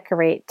want to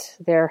decorate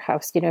their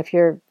house, if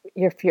you're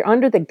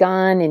under the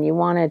gun and you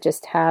want to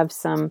just have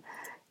some,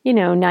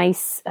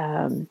 nice,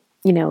 name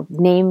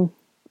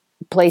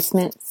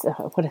placements.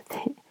 What a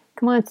thing.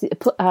 Come on,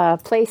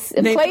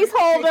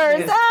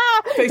 placeholders.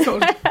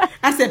 Placeholders.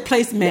 I said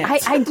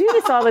placemats. I do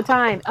this all the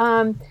time.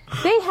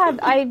 They have.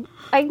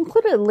 I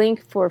included a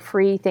link for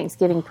free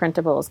Thanksgiving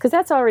printables because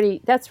that's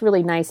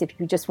really nice if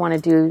you just want to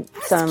do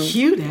some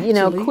cute,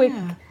 actually, quick,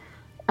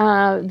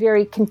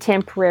 very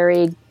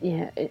contemporary,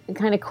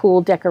 kind of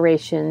cool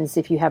decorations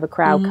if you have a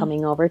crowd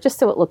coming over, just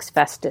so it looks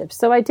festive.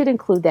 So I did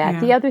include that. Yeah.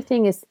 The other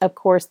thing is, of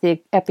course, the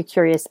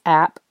Epicurious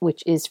app,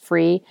 which is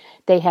free.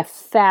 They have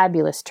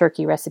fabulous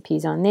turkey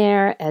recipes on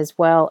there, as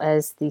well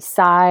as the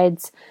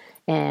sides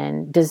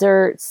and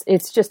desserts.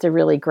 It's just a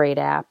really great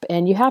app,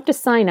 and you have to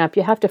sign up.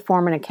 You have to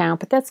form an account,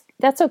 but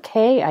that's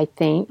okay, I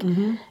think,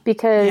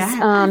 because I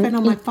have it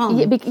on my phone.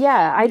 I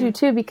do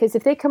too. Because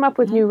if they come up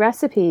with new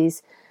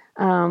recipes,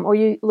 or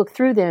you look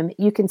through them,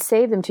 you can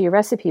save them to your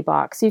recipe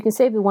box. So you can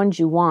save the ones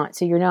you want,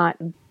 so you're not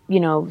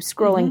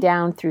scrolling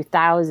down through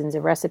thousands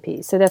of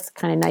recipes. So that's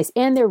kind of nice,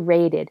 and they're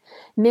rated.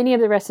 Many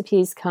of the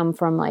recipes come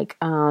from like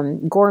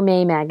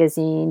Gourmet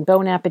Magazine,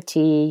 Bon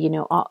Appetit.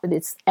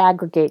 It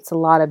aggregates a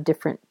lot of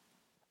different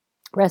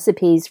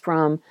recipes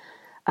from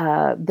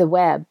the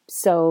web.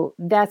 So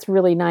that's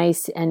really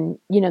nice. And,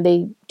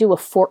 they do a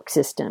fork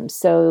system.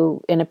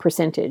 So in a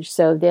percentage,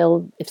 so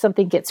if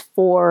something gets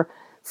 4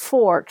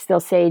 forks, they'll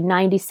say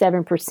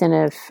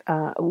 97% of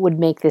would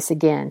make this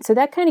again. So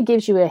that kind of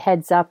gives you a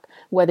heads up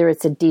whether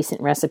it's a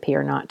decent recipe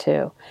or not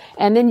too.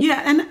 And then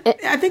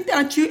I think,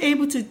 aren't you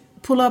able to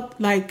pull up,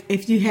 like,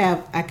 if you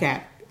have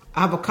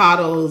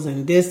avocados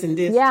and this and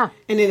this, and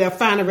then they'll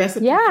find a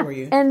recipe for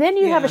you. And then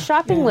you have a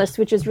shopping list,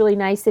 which is really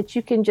nice, that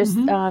you can just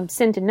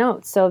send a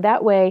note. So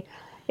that way,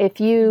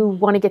 if you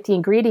want to get the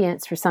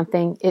ingredients for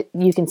something,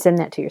 you can send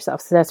that to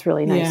yourself. So that's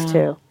really nice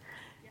too.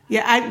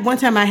 Yeah, one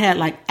time I had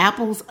like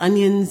apples,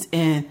 onions,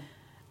 and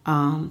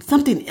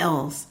something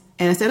else.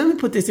 And I said, let me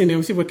put this in there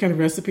and see what kind of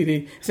recipe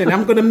they said.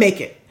 I'm going to make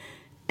it.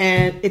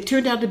 And it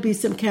turned out to be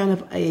some kind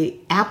of a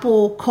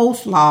apple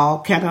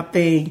coleslaw kind of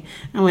thing.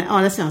 I went,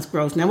 oh, that sounds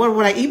gross. Now, what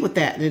would I eat with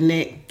that? And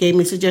they gave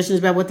me suggestions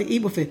about what to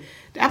eat with it.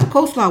 The apple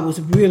coleslaw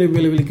was really,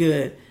 really, really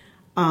good.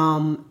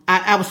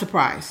 I was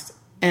surprised.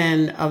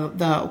 And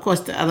of course,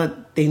 the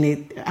other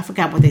thing, I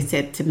forgot what they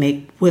said to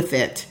make with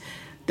it.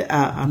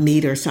 A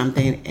meat or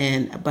something,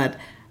 but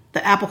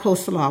the apple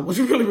coleslaw was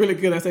really, really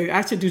good. I said,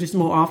 I should do this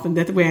more often.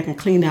 That way I can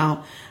clean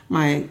out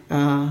my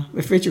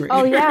refrigerator.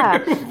 Oh, yeah.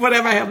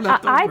 Whatever I have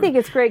left over. I think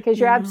it's great because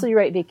you're absolutely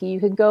right, Vicki. You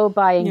can go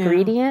buy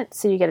ingredients,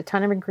 so you get a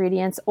ton of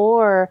ingredients,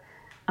 or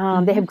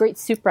they have great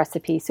soup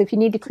recipes. So if you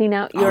need to clean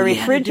out your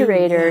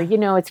refrigerator,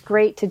 it's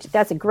great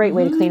that's a great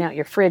way to clean out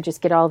your fridge.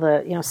 Just get all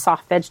the,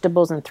 soft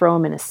vegetables and throw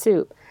them in a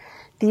soup.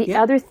 The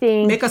other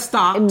thing... Make a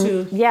stock,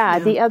 too. Yeah,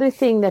 the other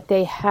thing that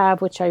they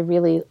have, which I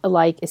really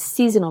like, is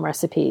seasonal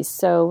recipes.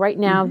 So right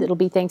now, it'll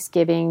be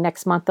Thanksgiving.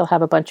 Next month, they'll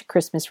have a bunch of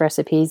Christmas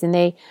recipes. And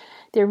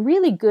they're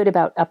really good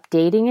about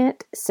updating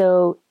it.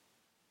 So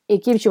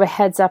it gives you a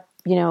heads up,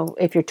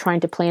 if you're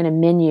trying to plan a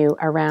menu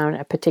around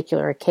a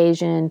particular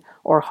occasion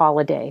or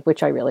holiday,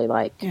 which I really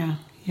like. Yeah.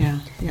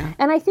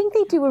 And I think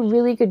they do a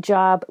really good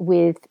job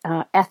with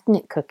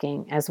ethnic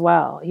cooking as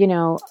well.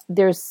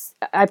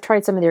 I've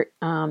tried some of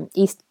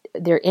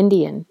their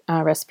Indian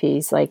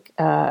recipes. Like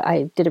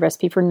I did a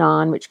recipe for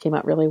naan, which came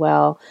out really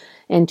well,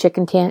 and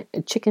chicken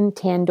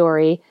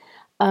tandoori.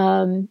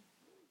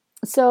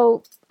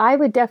 So I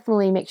would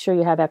definitely make sure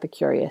you have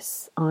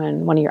Epicurious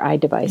on one of your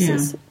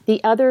iDevices. Yeah.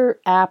 The other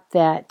app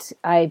that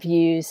I've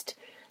used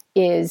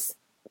is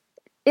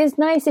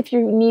nice if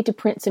you need to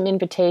print some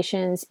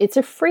invitations. It's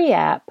a free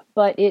app,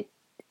 but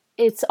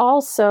it's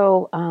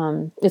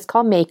also it's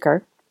called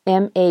Maker,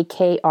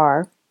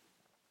 Makr.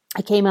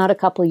 It came out a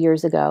couple of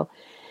years ago.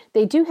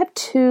 They do have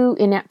 2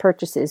 in-app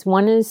purchases.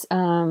 One is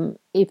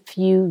if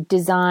you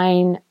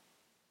design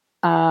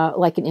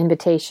like an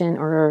invitation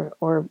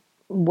or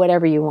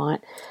whatever you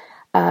want,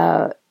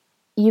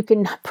 you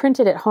can print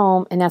it at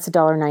home, and that's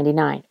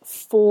 $1.99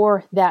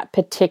 for that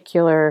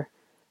particular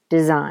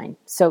design.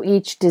 So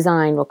each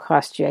design will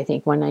cost you, I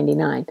think,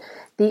 $1.99.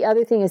 The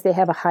other thing is they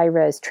have a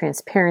high-res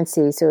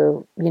transparency.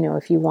 So,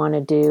 if you want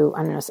to do,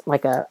 I don't know,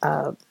 like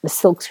a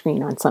silk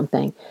screen on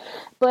something,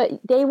 but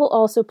they will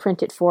also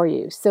print it for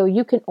you. So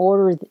you can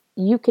order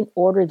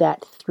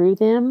that through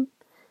them.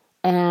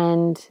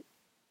 And,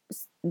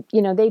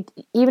 they,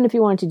 even if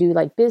you wanted to do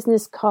like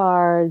business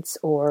cards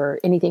or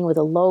anything with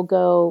a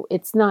logo,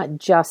 it's not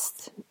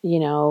just,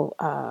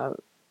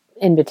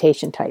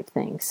 invitation type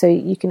thing. So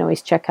you can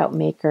always check out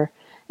Maker.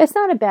 It's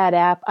not a bad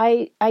app.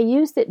 I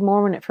used it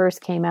more when it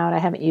first came out. I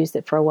haven't used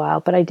it for a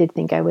while, but I did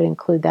think I would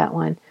include that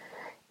one.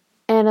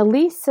 And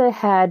Elisa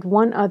had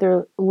one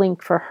other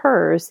link for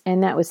hers,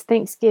 and that was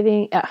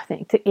Thanksgiving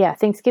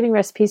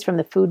recipes from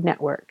the Food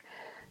Network.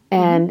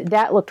 And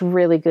that looked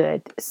really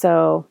good.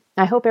 So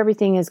I hope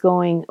everything is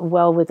going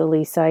well with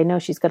Elisa. I know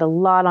she's got a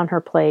lot on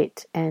her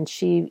plate, and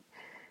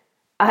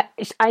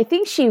I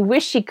think she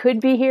wished she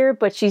could be here,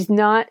 but she's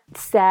not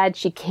sad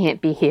she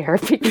can't be here.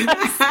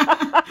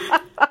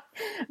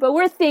 But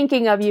we're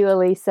thinking of you,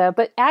 Elisa.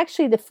 But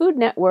actually, the Food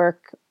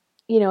Network,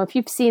 if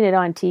you've seen it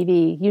on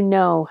TV,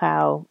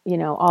 how,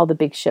 all the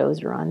big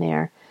shows are on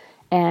there.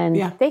 And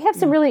they have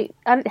some really,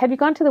 have you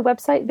gone to the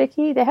website,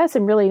 Vicki? They have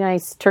some really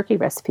nice turkey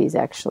recipes,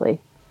 actually.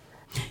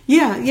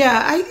 Yeah.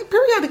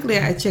 Periodically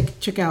I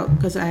check out,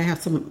 because I have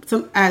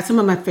some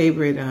of my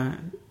favorite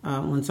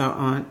ones are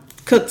on.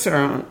 Cooks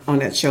are on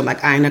that show,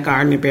 like Ina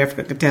Gardner,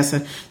 Barefoot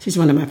Contessa. She's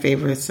one of my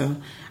favorites. So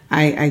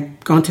I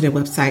gone to their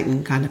website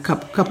and got a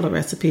couple of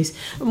recipes.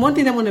 And one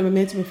thing I want to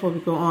mention before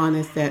we go on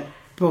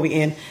before we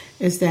end,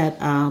 is that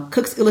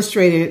Cooks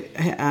Illustrated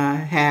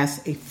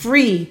has a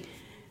free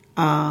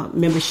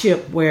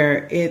membership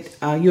where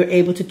you're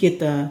able to get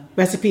the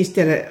recipes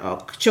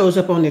that shows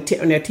up on their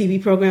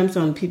TV programs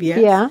on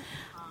PBS. Yeah.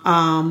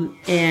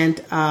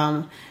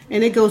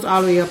 And it goes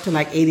all the way up to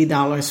like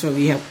 $80. So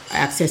you have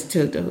access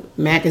to the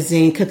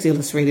magazine, Cooks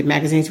Illustrated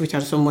magazines, which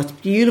are so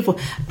much beautiful.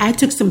 I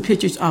took some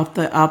pictures off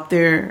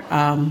their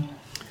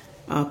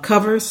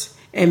covers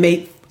and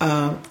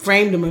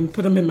framed them and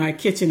put them in my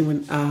kitchen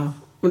when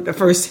the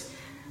first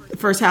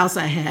house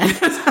I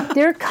had.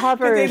 Their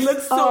covers, they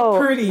look so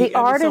pretty. The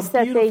artists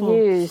that they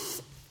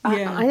use.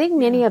 Yeah. I think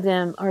many of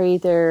them are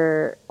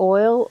either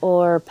oil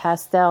or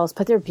pastels,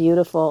 but they're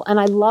beautiful. And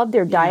I love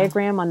their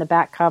diagram on the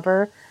back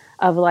cover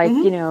of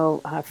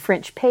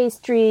French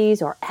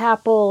pastries or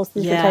apples,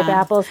 different type of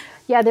apples.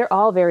 Yeah, they're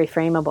all very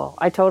frameable.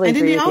 I totally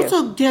agree with you. And then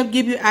they also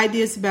give you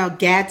ideas about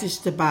gadgets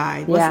to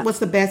buy. What's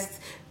the best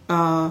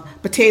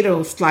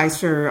potato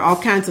slicer, all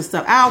kinds of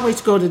stuff. I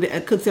always go to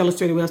the Cooks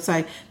Illustrated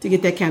website to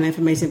get that kind of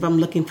information. If I'm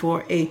looking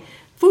for a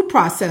food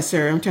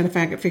processor, I'm trying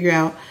to figure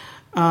out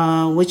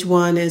which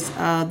one is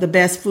the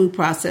best food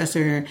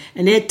processor,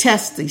 and they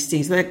test these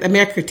things. Like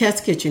America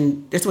Test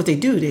Kitchen, that's what they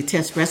do. They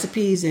test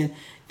recipes and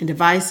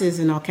devices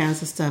and all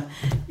kinds of stuff,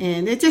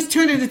 and it just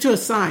turned it into a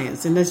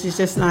science. And this is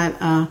just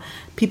not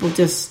people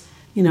just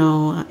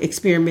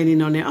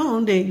experimenting on their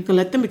own. You can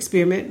let them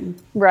experiment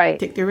and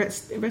take their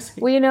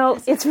recipe.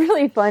 Well, it's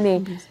really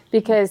funny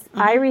because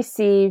I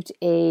received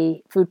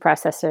a food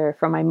processor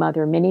from my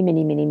mother many,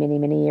 many, many, many,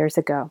 many years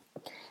ago,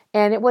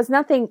 and it was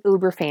nothing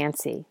uber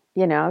fancy.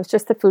 It's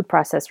just a food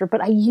processor,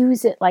 but I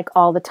use it like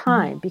all the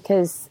time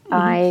because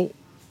I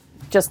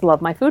just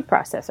love my food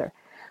processor.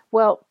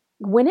 Well,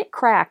 when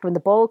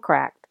the bowl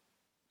cracked,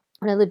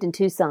 when I lived in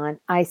Tucson,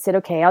 I said,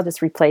 okay, I'll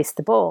just replace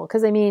the bowl.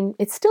 Because, I mean,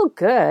 it's still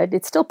good.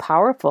 It's still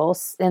powerful.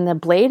 And the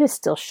blade is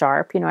still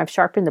sharp. I've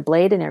sharpened the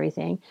blade and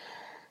everything.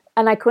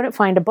 And I couldn't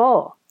find a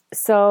bowl.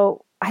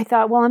 So I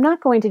thought, well, I'm not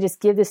going to just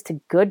give this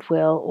to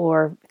Goodwill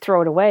or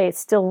throw it away. It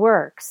still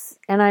works.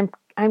 And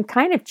I'm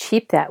kind of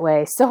cheap that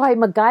way. So I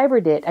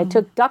MacGyvered it. I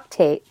took duct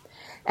tape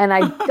and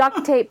I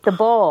duct taped the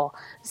bowl.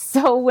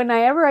 So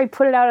whenever I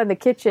put it out in the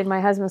kitchen,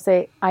 my husband would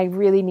say, I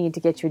really need to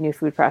get you a new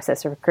food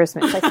processor for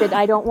Christmas. I said,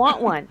 I don't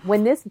want one.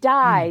 When this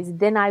dies,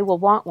 then I will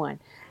want one.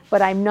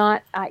 But I'm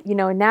not,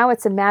 now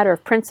it's a matter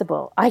of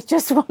principle. I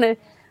just want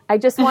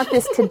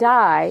this to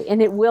die,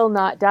 and it will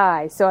not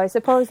die. So I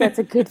suppose that's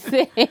a good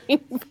thing.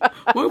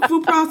 What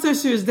food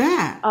processor is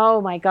that?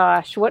 Oh my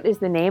gosh, what is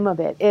the name of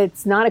it?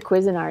 It's not a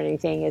Cuisinart or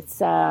anything. It's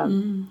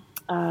KitchenAid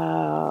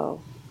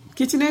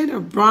or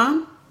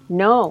Braun?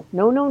 No.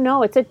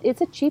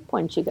 It's a cheap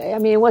one. I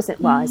mean, it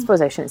wasn't. Well, I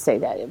suppose I shouldn't say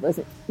that. It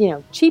wasn't,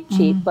 cheap,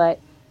 but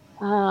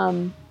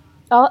I'll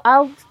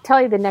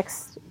tell you the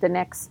next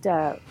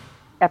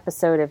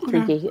episode of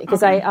Three Geeks,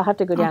 because I'll have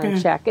to go down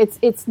and check.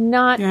 It's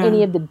not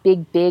any of the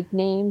big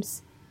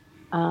names,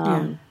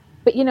 but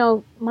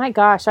my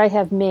gosh, I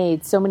have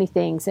made so many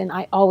things, and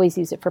I always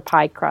use it for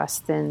pie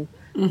crust, and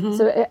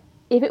so.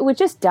 If it would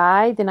just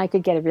die, then I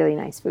could get a really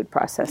nice food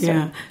processor.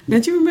 Yeah.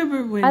 Don't you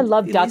remember when... I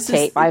love duct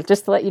tape.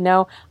 Just to let you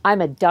know,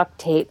 I'm a duct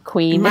tape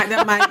queen. My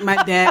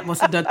dad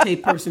was a duct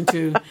tape person,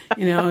 too.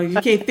 You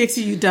can't fix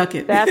it, you duck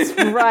it. That's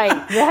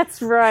right.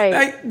 That's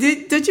right.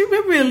 Did you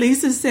remember when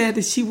Lisa said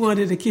that she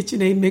wanted a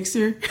KitchenAid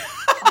mixer?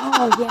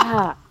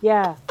 Oh,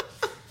 yeah.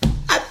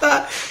 I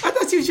thought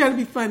she was trying to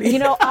be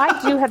funny. I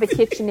do have a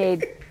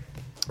KitchenAid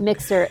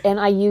mixer, and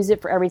I use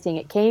it for everything.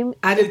 It came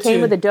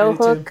with a dough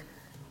hook.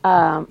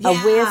 A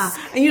whisk.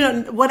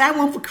 And what I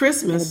want for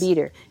Christmas and a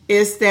beater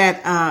is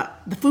that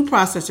the food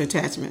processor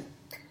attachment.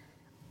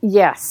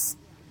 Yes.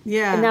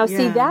 Yeah. And now,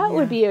 see, that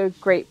would be a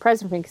great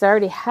present for me, because I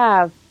already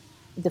have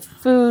the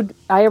food.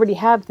 I already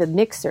have the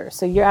mixer.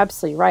 So you're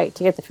absolutely right.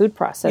 To get the food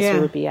processor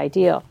would be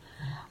ideal.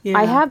 Yeah,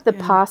 I have the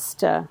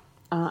pasta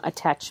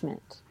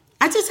attachment.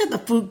 I just have the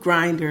food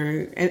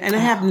grinder, and I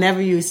have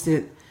never used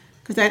it.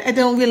 Because I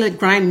don't really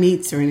grind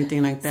meats or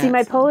anything like that. See,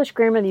 my Polish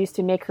grandmother used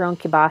to make her own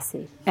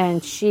kielbasa,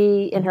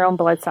 and her own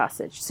blood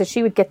sausage. So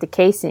she would get the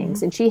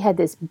casings, and she had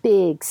this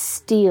big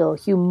steel,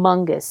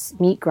 humongous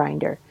meat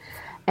grinder.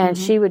 And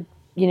she would,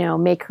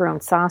 make her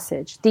own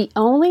sausage. The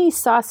only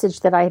sausage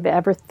that I've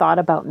ever thought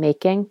about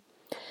making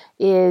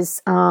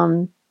is,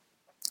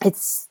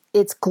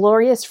 it's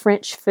Glorious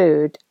French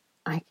Food.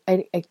 I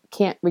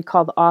can't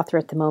recall the author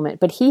at the moment,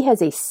 but he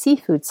has a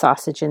seafood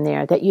sausage in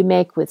there that you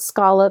make with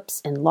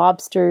scallops and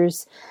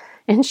lobsters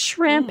and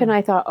shrimp. And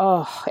I thought,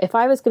 if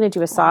I was going to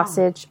do a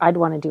sausage, I'd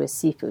want to do a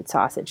seafood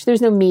sausage.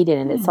 There's no meat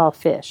in it. It's all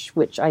fish,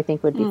 which I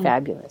think would be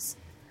fabulous.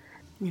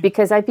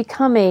 Because I've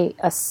become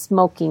a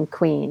smoking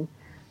queen.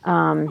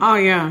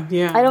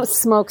 Yeah. I don't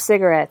smoke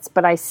cigarettes,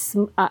 but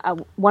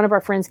one of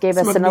our friends gave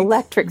us an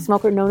electric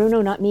smoker. No,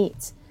 not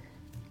meats.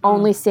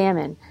 Only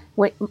salmon.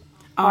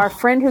 Our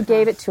friend who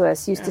gave it to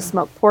us used to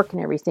smoke pork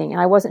and everything, and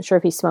I wasn't sure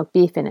if he smoked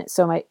beef in it.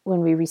 So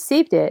when we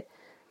received it,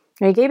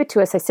 when he gave it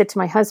to us, I said to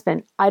my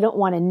husband, I don't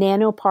want a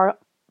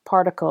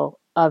nanoparticle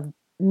of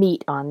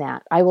meat on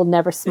that. I will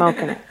never smoke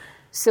in it.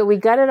 So we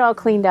got it all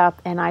cleaned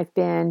up, and I've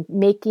been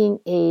making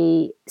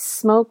a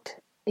smoked,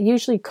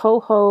 usually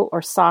coho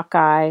or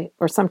sockeye,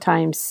 or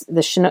sometimes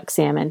the Chinook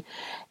salmon,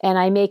 and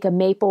I make a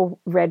maple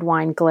red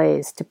wine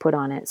glaze to put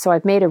on it. So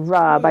I've made a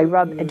rub. I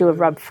do a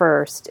rub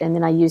first, and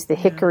then I use the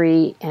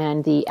hickory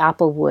and the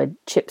applewood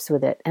chips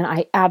with it. And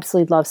I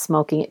absolutely love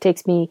smoking. It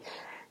takes me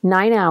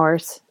 9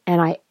 hours,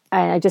 and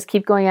I just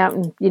keep going out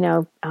and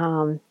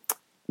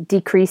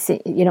increasing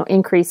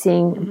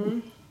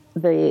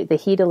the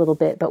heat a little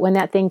bit. But when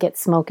that thing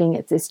gets smoking,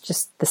 it's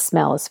just, the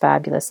smell is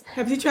fabulous.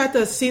 Have you tried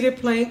the cedar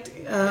plank?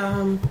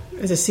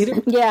 Is it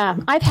cedar? Yeah,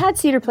 I've had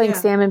cedar plank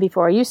salmon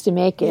before. I used to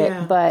make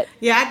it, but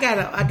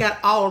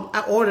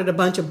I ordered a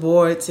bunch of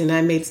boards, and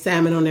I made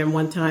salmon on there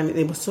one time.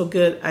 It was so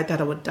good, I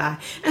thought I would die.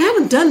 And I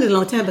haven't done it in a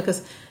long time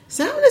because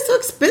salmon is so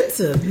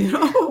expensive,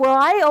 Well,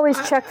 I always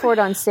check for it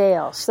on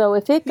sale. So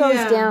if it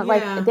goes down,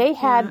 like they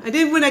had... And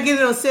then when I get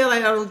it on sale, I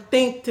don't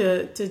think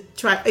to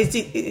try...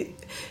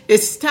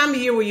 It's time of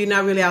year where you're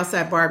not really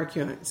outside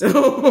barbecuing.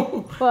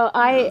 So, well,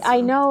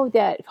 I know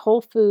that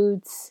Whole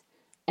Foods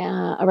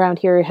around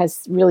here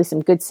has really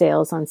some good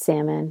sales on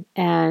salmon,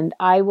 and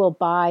I will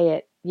buy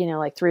it,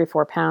 like 3 or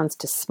 4 pounds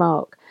to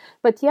smoke.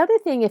 But the other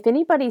thing, if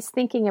anybody's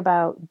thinking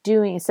about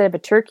doing, instead of a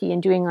turkey,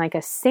 and doing like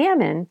a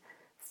salmon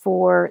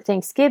for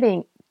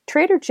Thanksgiving,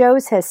 Trader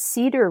Joe's has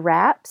cedar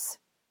wraps,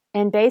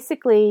 and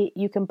basically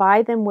you can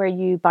buy them where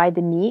you buy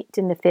the meat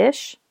and the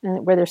fish,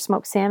 and where their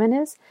smoked salmon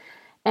is,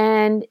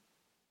 and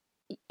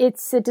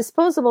it's a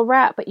disposable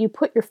wrap, but you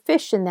put your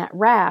fish in that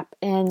wrap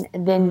and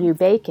then you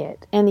bake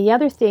it. And the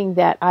other thing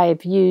that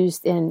I've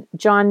used, in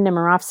John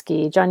Nemo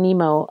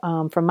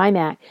from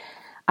MyMac,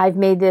 I've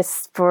made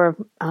this for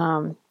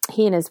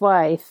he and his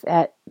wife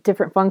at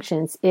different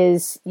functions,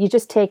 is you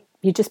just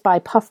buy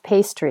puff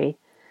pastry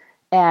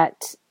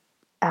at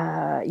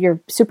your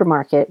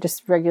supermarket,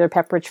 just regular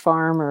Pepperidge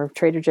Farm or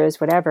Trader Joe's,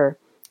 whatever.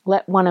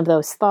 Let one of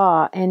those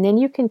thaw, and then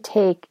you can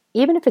take,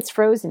 even if it's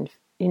frozen,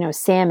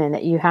 salmon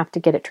that you have to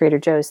get at Trader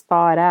Joe's,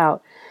 thaw it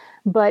out.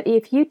 But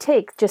if you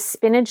take just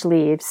spinach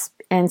leaves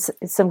and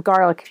some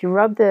garlic, if you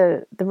rub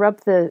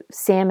the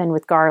salmon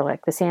with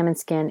garlic, the salmon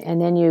skin,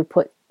 and then you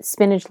put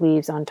spinach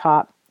leaves on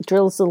top,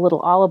 drizzle a little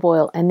olive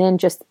oil, and then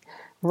just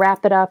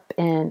wrap it up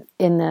in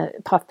the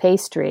puff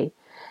pastry.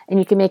 And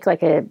you can make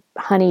like a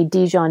honey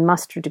Dijon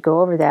mustard to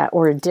go over that,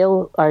 or a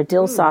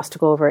dill sauce to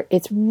go over it.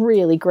 It's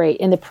really great,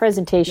 and the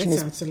presentation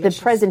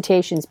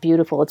is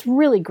beautiful. It's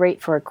really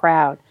great for a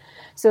crowd.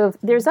 So if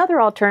there's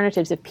other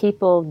alternatives if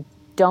people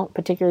don't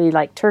particularly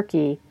like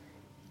turkey,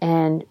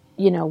 and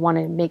want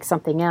to make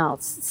something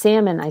else.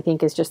 Salmon, I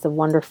think, is just a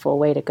wonderful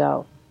way to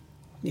go.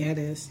 Yeah, it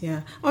is.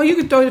 Yeah. Oh, you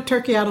could throw the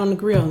turkey out on the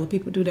grill, and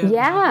people do that.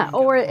 Yeah.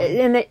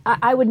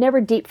 I would never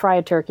deep fry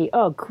a turkey.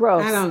 Oh,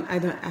 gross. I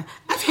don't.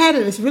 I've had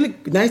it. It's really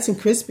nice and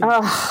crispy.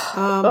 But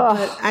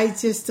I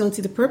just don't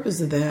see the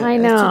purpose of that. I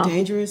know. It's too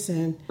dangerous.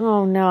 And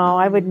oh no,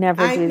 I would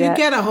never do that. You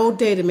get a whole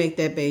day to make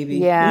that baby.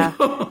 Yeah.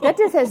 That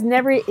just has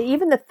never.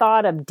 Even the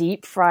thought of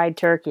deep fried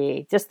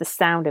turkey, just the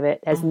sound of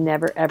it, has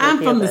never ever.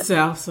 I'm from the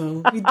South,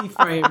 so we deep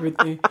fry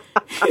everything.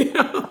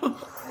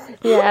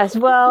 Yes,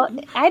 well,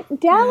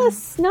 at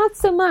Dallas, not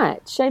so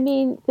much. I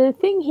mean, the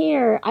thing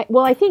here,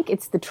 I think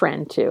it's the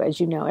trend too, as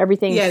you know.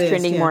 Everything's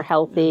trending more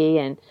healthy,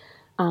 and,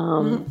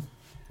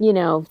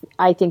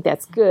 I think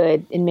that's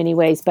good in many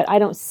ways, but I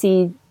don't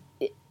see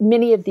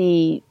many of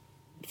the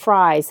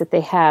fries that they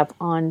have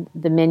on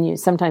the menu.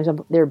 Sometimes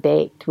they're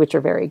baked, which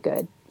are very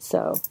good,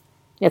 so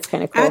it's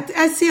kind of cool.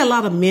 I see a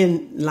lot of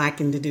men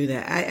liking to do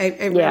that.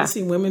 I rarely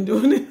see women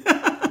doing it.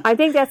 I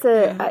think that's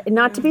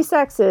not to be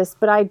sexist,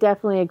 but I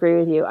definitely agree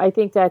with you. I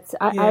think that's,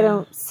 I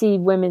don't see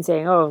women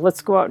saying, oh,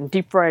 let's go out and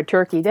deep fry a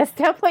turkey. That's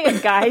definitely a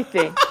guy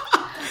thing.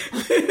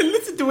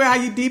 Listen to how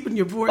you deepen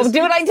your voice. Oh, do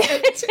what I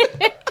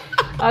did.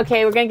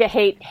 Okay, we're going to get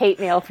hate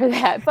mail for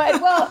that.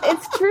 But, well,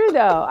 it's true,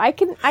 though. I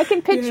can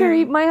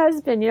picture my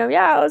husband,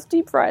 let's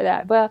deep fry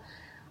that. But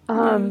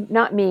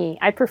not me.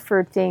 I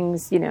prefer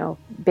things,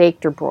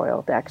 baked or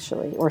broiled,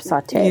 actually, or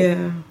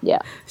sauteed. Yeah.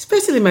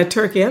 Especially my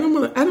turkey. I don't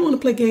want to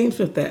play games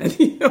with that.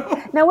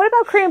 Now, what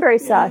about cranberry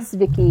sauce,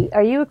 Vicki?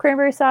 Are you a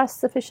cranberry sauce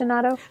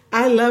aficionado?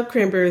 I love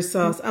cranberry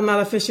sauce. I'm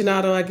not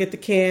aficionado. I get the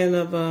can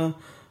of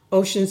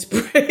Ocean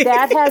Spray.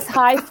 That has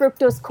high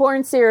fructose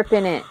corn syrup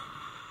in it.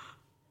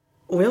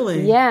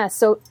 Really? Yeah.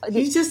 So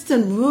you just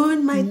done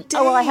ruined my day.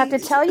 Oh well, I have to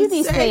tell you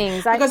these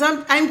things because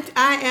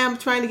I am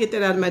trying to get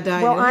that out of my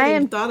diet. Well, I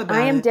haven't thought about it.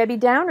 I am Debbie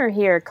Downer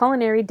here,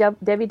 culinary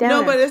Debbie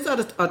Downer. No, but there's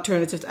other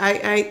alternatives.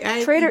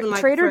 I Trader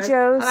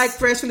Joe's. I like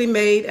freshly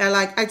made.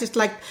 I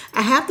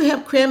have to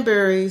have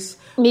cranberries.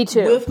 Me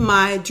too. With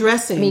my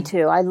dressing. Me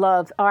too. I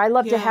love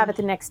to have it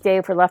the next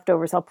day for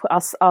leftovers.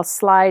 I'll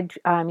slather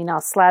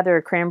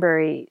a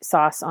cranberry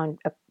sauce on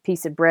a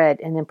piece of bread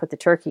and then put the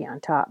turkey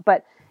on top.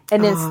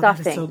 And then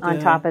stuffing on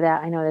top of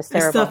that. I know that's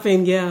terrible.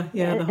 Stuffing, yeah.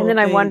 And then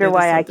I wonder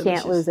why I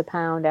can't lose a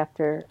pound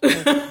after.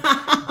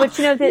 But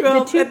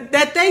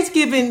that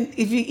Thanksgiving,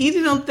 if you eat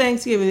it on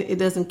Thanksgiving, it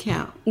doesn't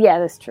count. Yeah,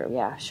 that's true.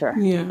 Yeah, sure.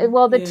 Yeah.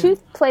 Well, the two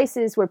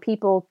places where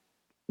people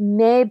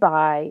may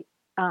buy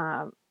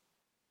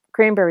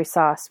cranberry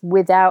sauce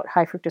without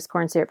high fructose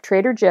corn syrup,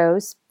 Trader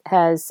Joe's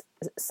has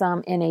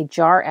some in a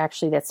jar,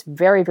 actually, that's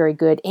very, very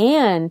good.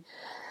 And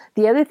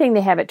the other thing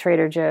they have at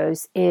Trader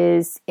Joe's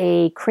is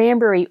a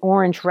cranberry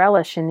orange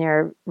relish in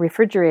their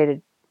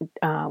refrigerated,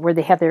 where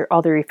they have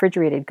all their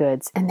refrigerated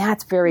goods. And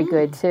that's very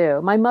good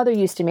too. My mother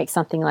used to make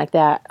something like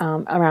that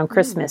around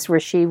Christmas, where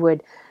she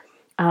would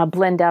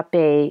blend up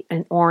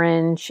an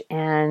orange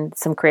and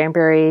some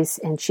cranberries,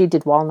 and she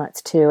did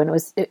walnuts too. And it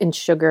was in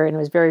sugar, and it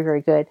was very,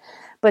 very good.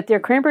 But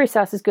their cranberry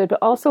sauce is good, but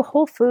also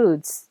Whole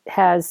Foods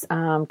has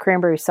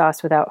cranberry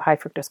sauce without high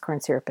fructose corn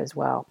syrup as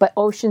well. But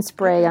Ocean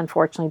Spray,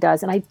 unfortunately,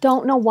 does. And I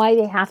don't know why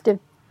they have to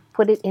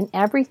put it in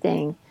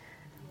everything.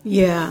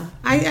 Yeah.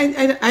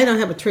 I don't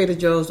have a Trader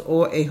Joe's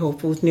or a Whole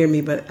Foods near me,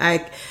 but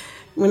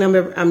when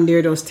I'm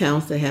near those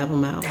towns, they have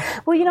them out.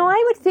 Well,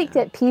 I would think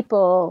that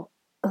people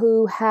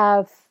who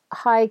have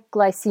high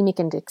glycemic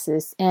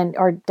indexes and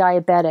are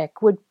diabetic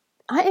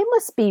it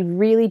must be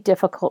really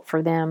difficult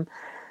for them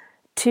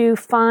to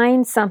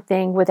find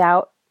something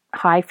without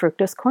high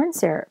fructose corn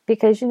syrup,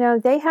 because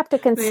they have to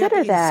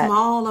consider that a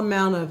small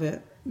amount of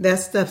it. That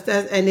stuff.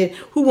 And then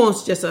who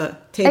wants just a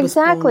tablespoon?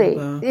 Exactly.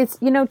 It's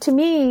to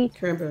me,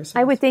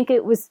 I would think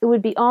it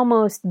would be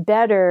almost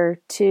better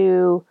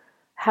to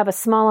have a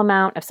small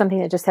amount of something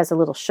that just has a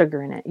little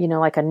sugar in it.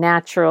 Like a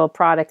natural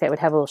product that would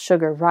have a little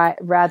sugar,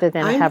 rather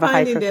than have a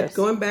high fructose. I'm finding that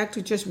going back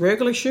to just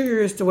regular sugar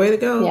is the way to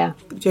go. Yeah.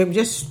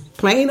 Just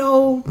plain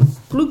old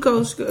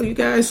glucose, you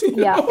guys.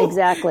 Yeah,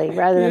 exactly.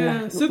 Rather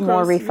than sucrose,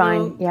 more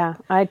refined. Yeah,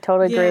 I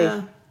totally agree.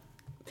 Yeah.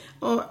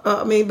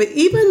 But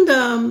even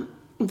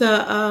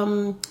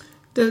the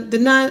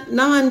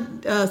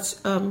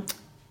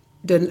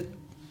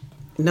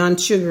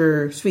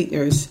non-sugar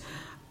sweeteners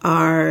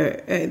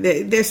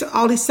there's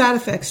all these side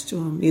effects to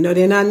them.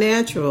 They're not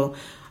natural.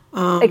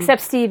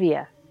 Except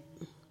stevia.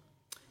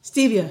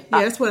 Stevia.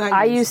 Yeah, that's what I use.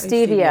 I use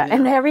stevia.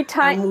 And every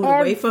time... I moved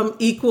away from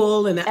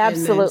Equal and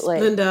absolutely.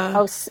 And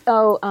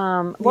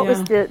Splenda. What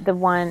was the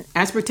one?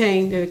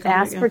 Aspartame.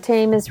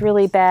 Aspartame is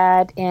really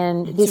bad.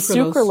 And the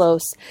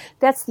sucralose.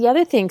 That's the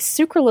other thing.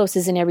 Sucralose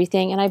is in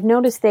everything. And I've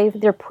noticed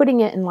they're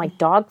putting it in like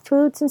dog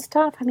foods and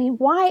stuff. I mean,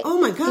 why?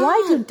 Oh my God.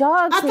 Why do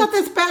dogs... I thought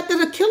that's bad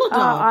to kill a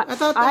dog.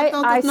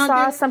 I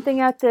saw something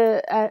at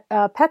the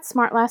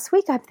PetSmart last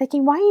week. I'm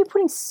thinking, why are you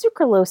putting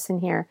sucralose in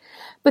here?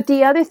 But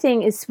the other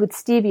thing is with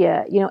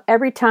stevia,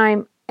 every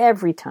time,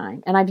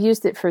 and I've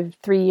used it for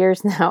 3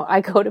 years now,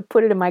 I go to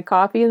put it in my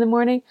coffee in the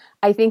morning,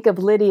 I think of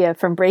Lydia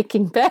from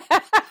Breaking Bad.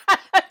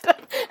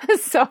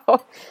 So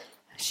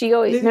she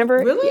always, remember?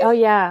 Really? Oh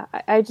yeah.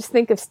 I just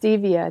think of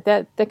stevia.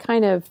 That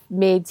kind of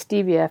made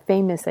stevia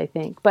famous, I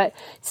think. But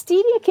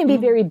stevia can be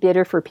very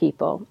bitter for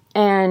people.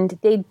 And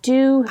they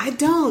do. I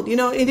don't,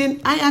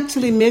 I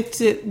actually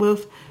mix it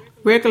with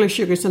regular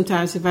sugar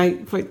sometimes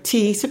for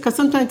tea, because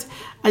sometimes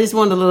I just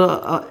want a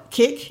little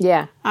kick.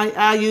 Yeah.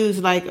 I use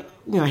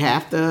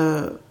half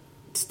the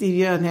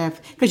stevia and half,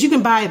 because you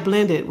can buy it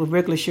blended with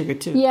regular sugar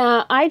too.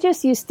 Yeah, I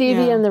just use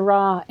stevia in the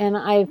raw, and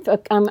I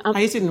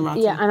use it in the raw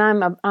too. Yeah,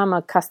 and I'm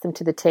accustomed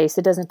to the taste.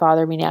 It doesn't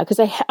bother me now because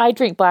I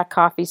drink black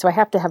coffee, so I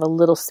have to have a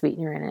little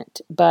sweetener in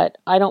it, but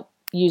I don't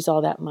use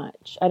all that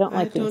much. I don't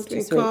like things too sweet. I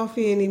don't drink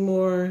coffee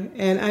anymore,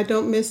 and I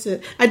don't miss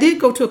it. I did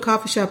go to a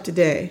coffee shop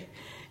today,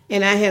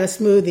 and I had a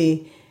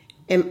smoothie,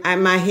 and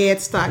my head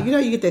stopped.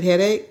 You get that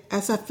headache? I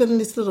started feeling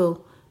this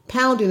little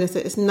pounding. I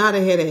said, it's not a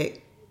headache.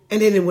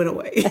 And then it went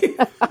away.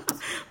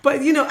 But,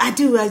 I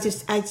do. I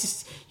just,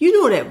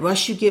 that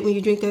rush you get when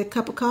you drink that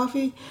cup of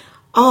coffee?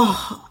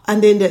 Oh,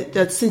 and then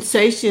the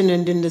sensation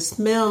and then the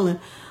smell. And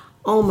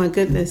oh, my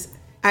goodness.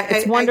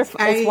 It's wonderful.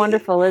 It's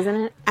wonderful, isn't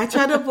it? I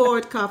try to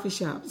avoid coffee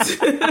shops.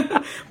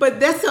 But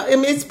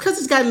it's because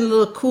it's gotten a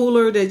little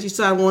cooler that you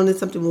start wanting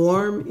something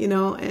warm,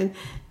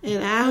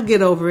 and I'll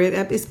get over it.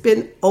 It's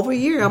been over a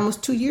year,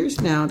 almost 2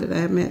 years now that I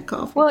haven't had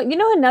coffee. Well,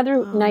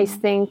 another nice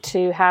thing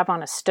to have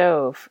on a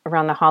stove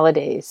around the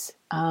holidays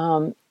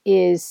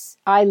is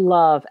I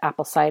love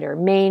apple cider.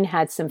 Maine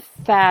had some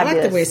fabulous... I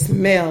like the way it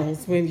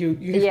smells when you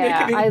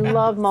yeah, I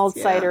love mulled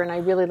cider, and I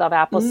really love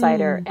apple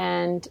cider.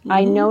 And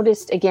I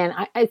noticed, again,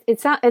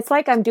 it's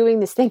like I'm doing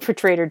this thing for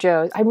Trader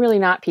Joe's. I'm really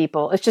not,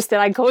 people. It's just that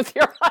I go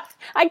there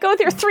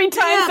 3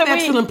 times a week.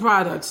 Excellent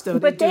products, though.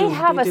 But they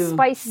have a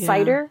spiced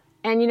cider.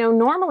 And,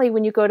 normally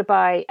when you go to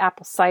buy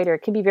apple cider,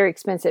 it can be very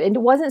expensive.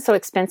 It wasn't so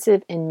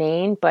expensive in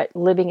Maine, but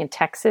living in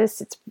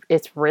Texas,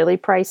 it's really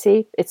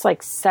pricey. It's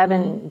like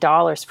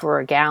 $7 for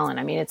a gallon.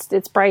 I mean, it's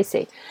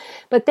pricey.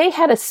 But they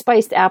had a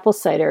spiced apple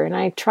cider, and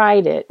I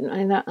tried it.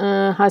 And I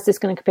thought, how's this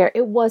going to compare?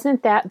 It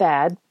wasn't that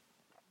bad.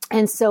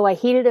 And so I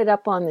heated it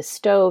up on the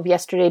stove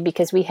yesterday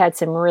because we had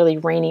some really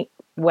rainy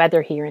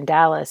weather here in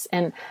Dallas.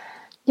 And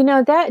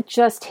that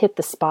just hit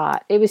the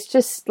spot. It was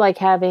just like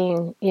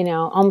having,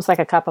 almost like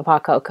a cup of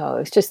hot cocoa.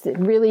 It's just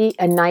really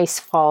a nice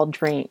fall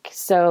drink.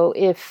 So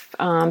if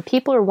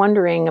people are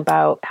wondering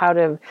about how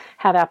to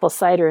have apple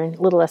cider and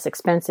a little less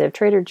expensive,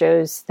 Trader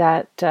Joe's,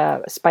 that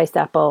spiced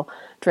apple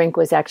drink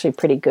was actually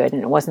pretty good,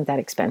 and it wasn't that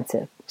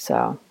expensive.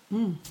 So I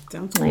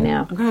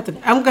know.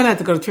 I'm gonna have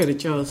to go to Trader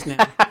Joe's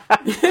now.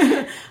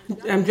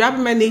 I'm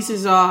dropping my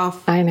nieces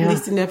off,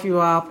 niece and nephew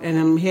off, and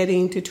I'm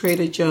heading to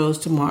Trader Joe's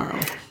tomorrow.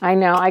 I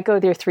know. I go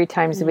there 3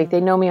 times a week.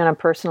 They know me on a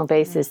personal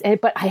basis,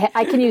 but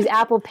I can use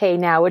Apple Pay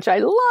now, which I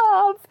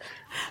love.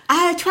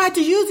 I tried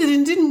to use it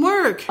and it didn't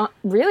work.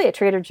 Really, at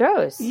Trader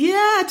Joe's?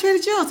 Yeah, at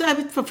Trader Joe's.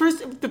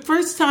 The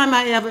first time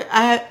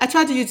I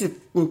tried to use it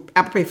when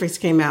Apple Pay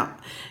first came out,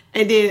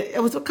 and then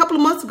it was a couple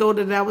of months ago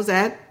that I was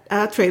at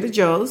Trader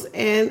Joe's,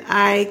 and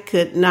I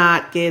could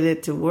not get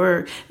it to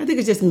work. I think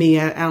it's just me.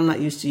 I'm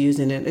not used to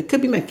using it. It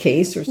could be my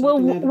case or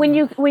something.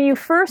 Well, when you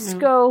first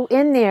go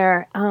in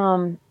there,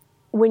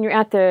 when you're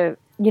at the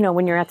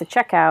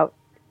checkout,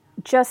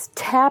 just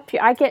tap.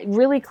 I get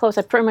really close.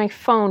 I put my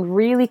phone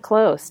really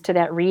close to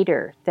that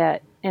reader,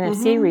 that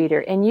NFC reader,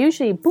 and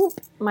usually, boop,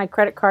 my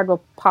credit card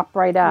will pop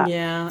right up.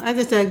 Yeah, I'm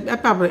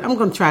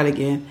going to try it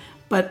again.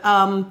 But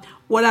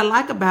what I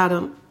like about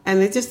them. And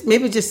it's just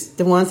maybe just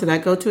the ones that I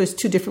go to. It's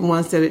 2 different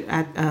ones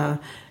that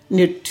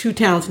near 2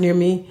 towns near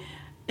me,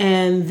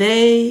 and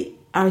they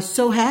are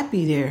so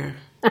happy there.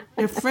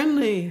 They're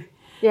friendly.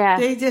 Yeah.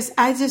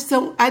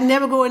 I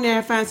never go in there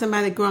and find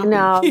somebody grumpy.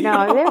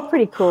 No, they're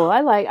pretty cool. I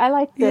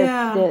like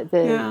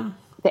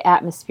the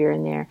atmosphere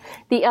in there.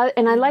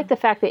 And I like the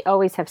fact they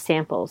always have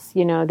samples,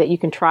 that you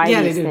can try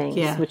these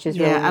things, which is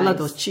really nice. I love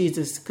those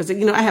cheeses because,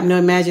 I have no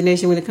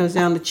imagination when it comes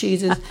down to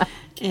cheeses.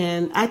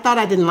 And I thought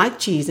I didn't like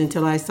cheese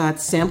until I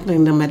started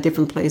sampling them at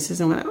different places.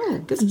 And I'm like,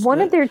 oh, this is one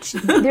good.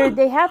 Of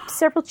they have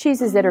several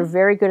cheeses that are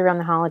very good around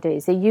the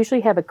holidays. They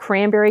usually have a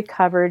cranberry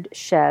covered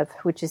Chev,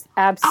 which is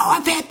absolutely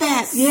I've had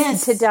that.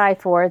 Yes, to die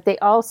for. They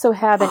also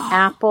have an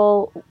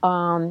apple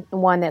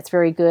one that's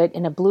very good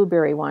and a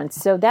blueberry one.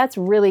 So that's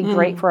really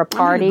great for a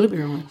party.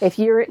 If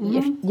you're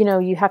if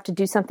you have to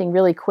do something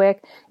really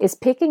quick, is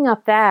picking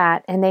up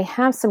that, and they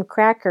have some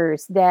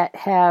crackers that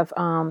have.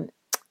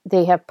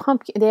 They have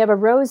pumpkin. They have a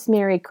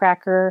rosemary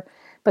cracker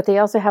But they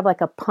also have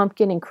like a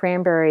pumpkin and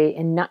cranberry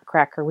and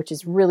nutcracker, which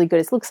is really good.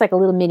 It looks like a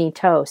little mini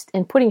toast.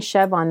 And putting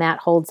Chev on that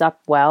holds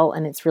up well,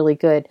 and it's really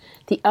good.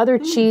 The other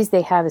cheese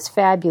they have is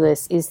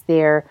fabulous. Is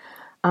their,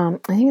 I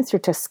think it's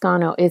their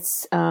Toscano.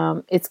 It's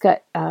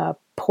got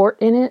port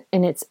in it,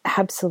 and it's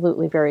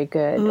absolutely very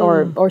good.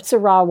 Or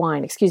Syrah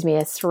wine. Excuse me,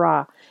 it's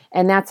Syrah,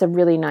 and that's a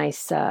really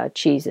nice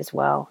cheese as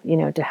well.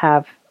 To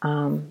have,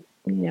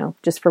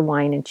 just for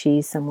wine and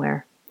cheese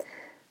somewhere.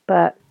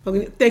 But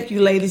thank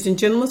you, ladies and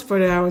gentlemen,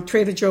 for our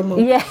Trader Joe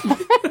moment. Yeah,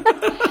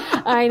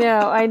 I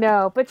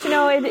know. But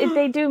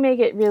they do make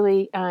it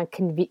really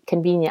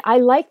convenient. I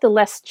like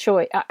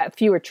the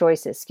fewer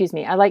choices. Excuse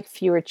me. I like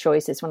fewer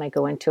choices when I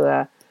go into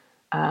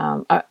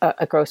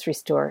a grocery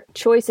store.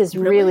 Choices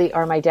really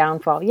are my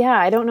downfall. Yeah,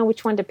 I don't know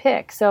which one to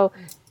pick. So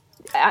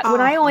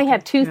when I only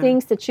have two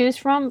things to choose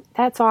from,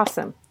 that's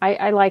awesome.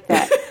 I like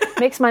that.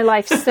 Makes my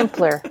life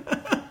simpler.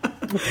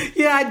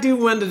 Yeah, I do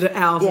wonder the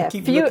owls. Yeah,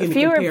 keep fewer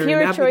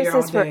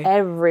choices for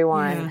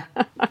everyone.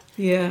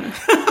 Yeah.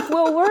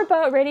 Well, we're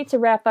about ready to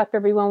wrap up,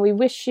 everyone. We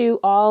wish you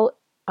all,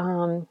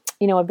 a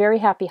very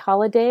happy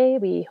holiday.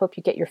 We hope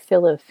you get your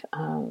fill of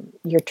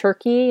your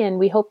turkey, and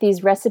we hope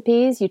these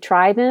recipes, you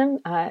try them.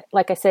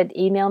 Like I said,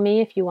 email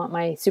me if you want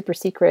my super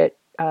secret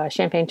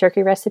champagne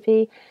turkey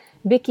recipe.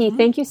 Vicki,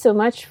 thank you so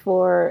much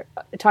for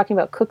talking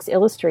about Cooks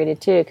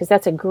Illustrated, too, because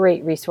that's a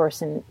great resource,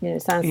 and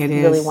it sounds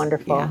really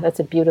wonderful. Yeah. That's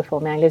a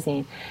beautiful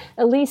magazine.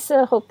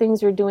 Elisa, hope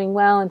things are doing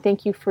well, and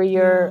thank you for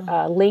your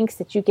links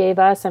that you gave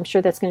us. I'm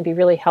sure that's going to be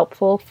really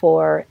helpful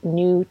for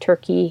new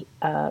turkey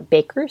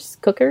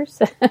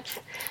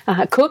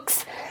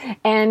cooks.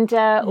 And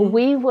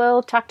we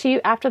will talk to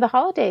you after the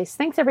holidays.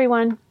 Thanks,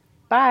 everyone.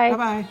 Bye.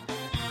 Bye-bye.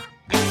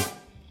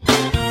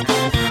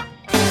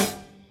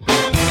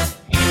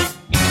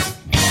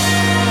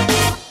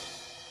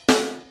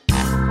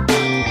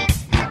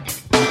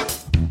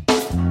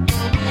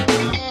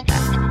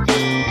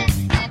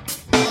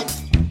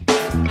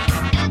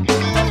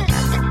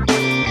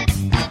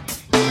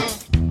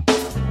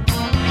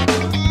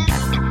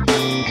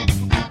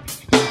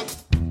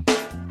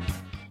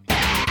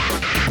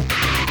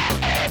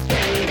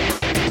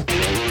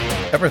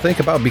 Ever think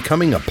about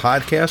becoming a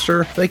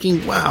podcaster?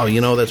 Thinking, wow,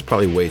 that's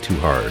probably way too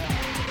hard.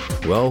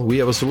 Well, we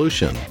have a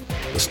solution.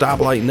 The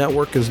Stoplight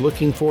Network is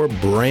looking for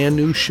brand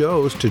new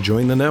shows to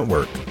join the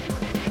network.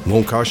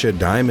 Won't cost you a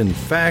dime. In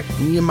fact,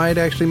 you might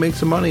actually make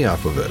some money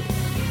off of it.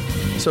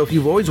 So if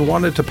you've always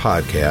wanted to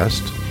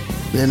podcast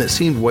and it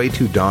seemed way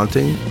too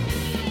daunting,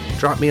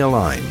 drop me a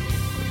line.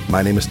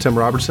 My name is Tim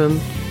Robertson.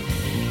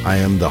 I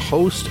am the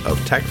host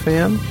of Tech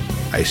Fan.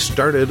 I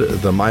started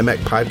the MyMac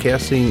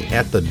podcasting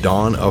at the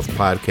dawn of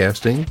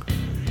podcasting,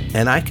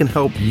 and I can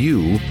help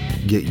you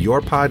get your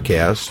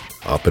podcast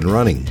up and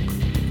running.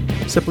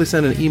 Simply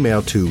send an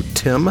email to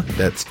Tim,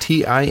 that's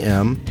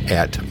Tim,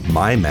 at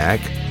mymac,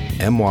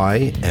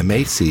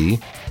 mymac.com.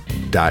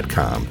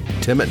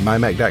 Tim at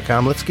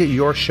mymac.com. Let's get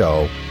your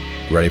show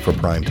ready for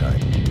prime time.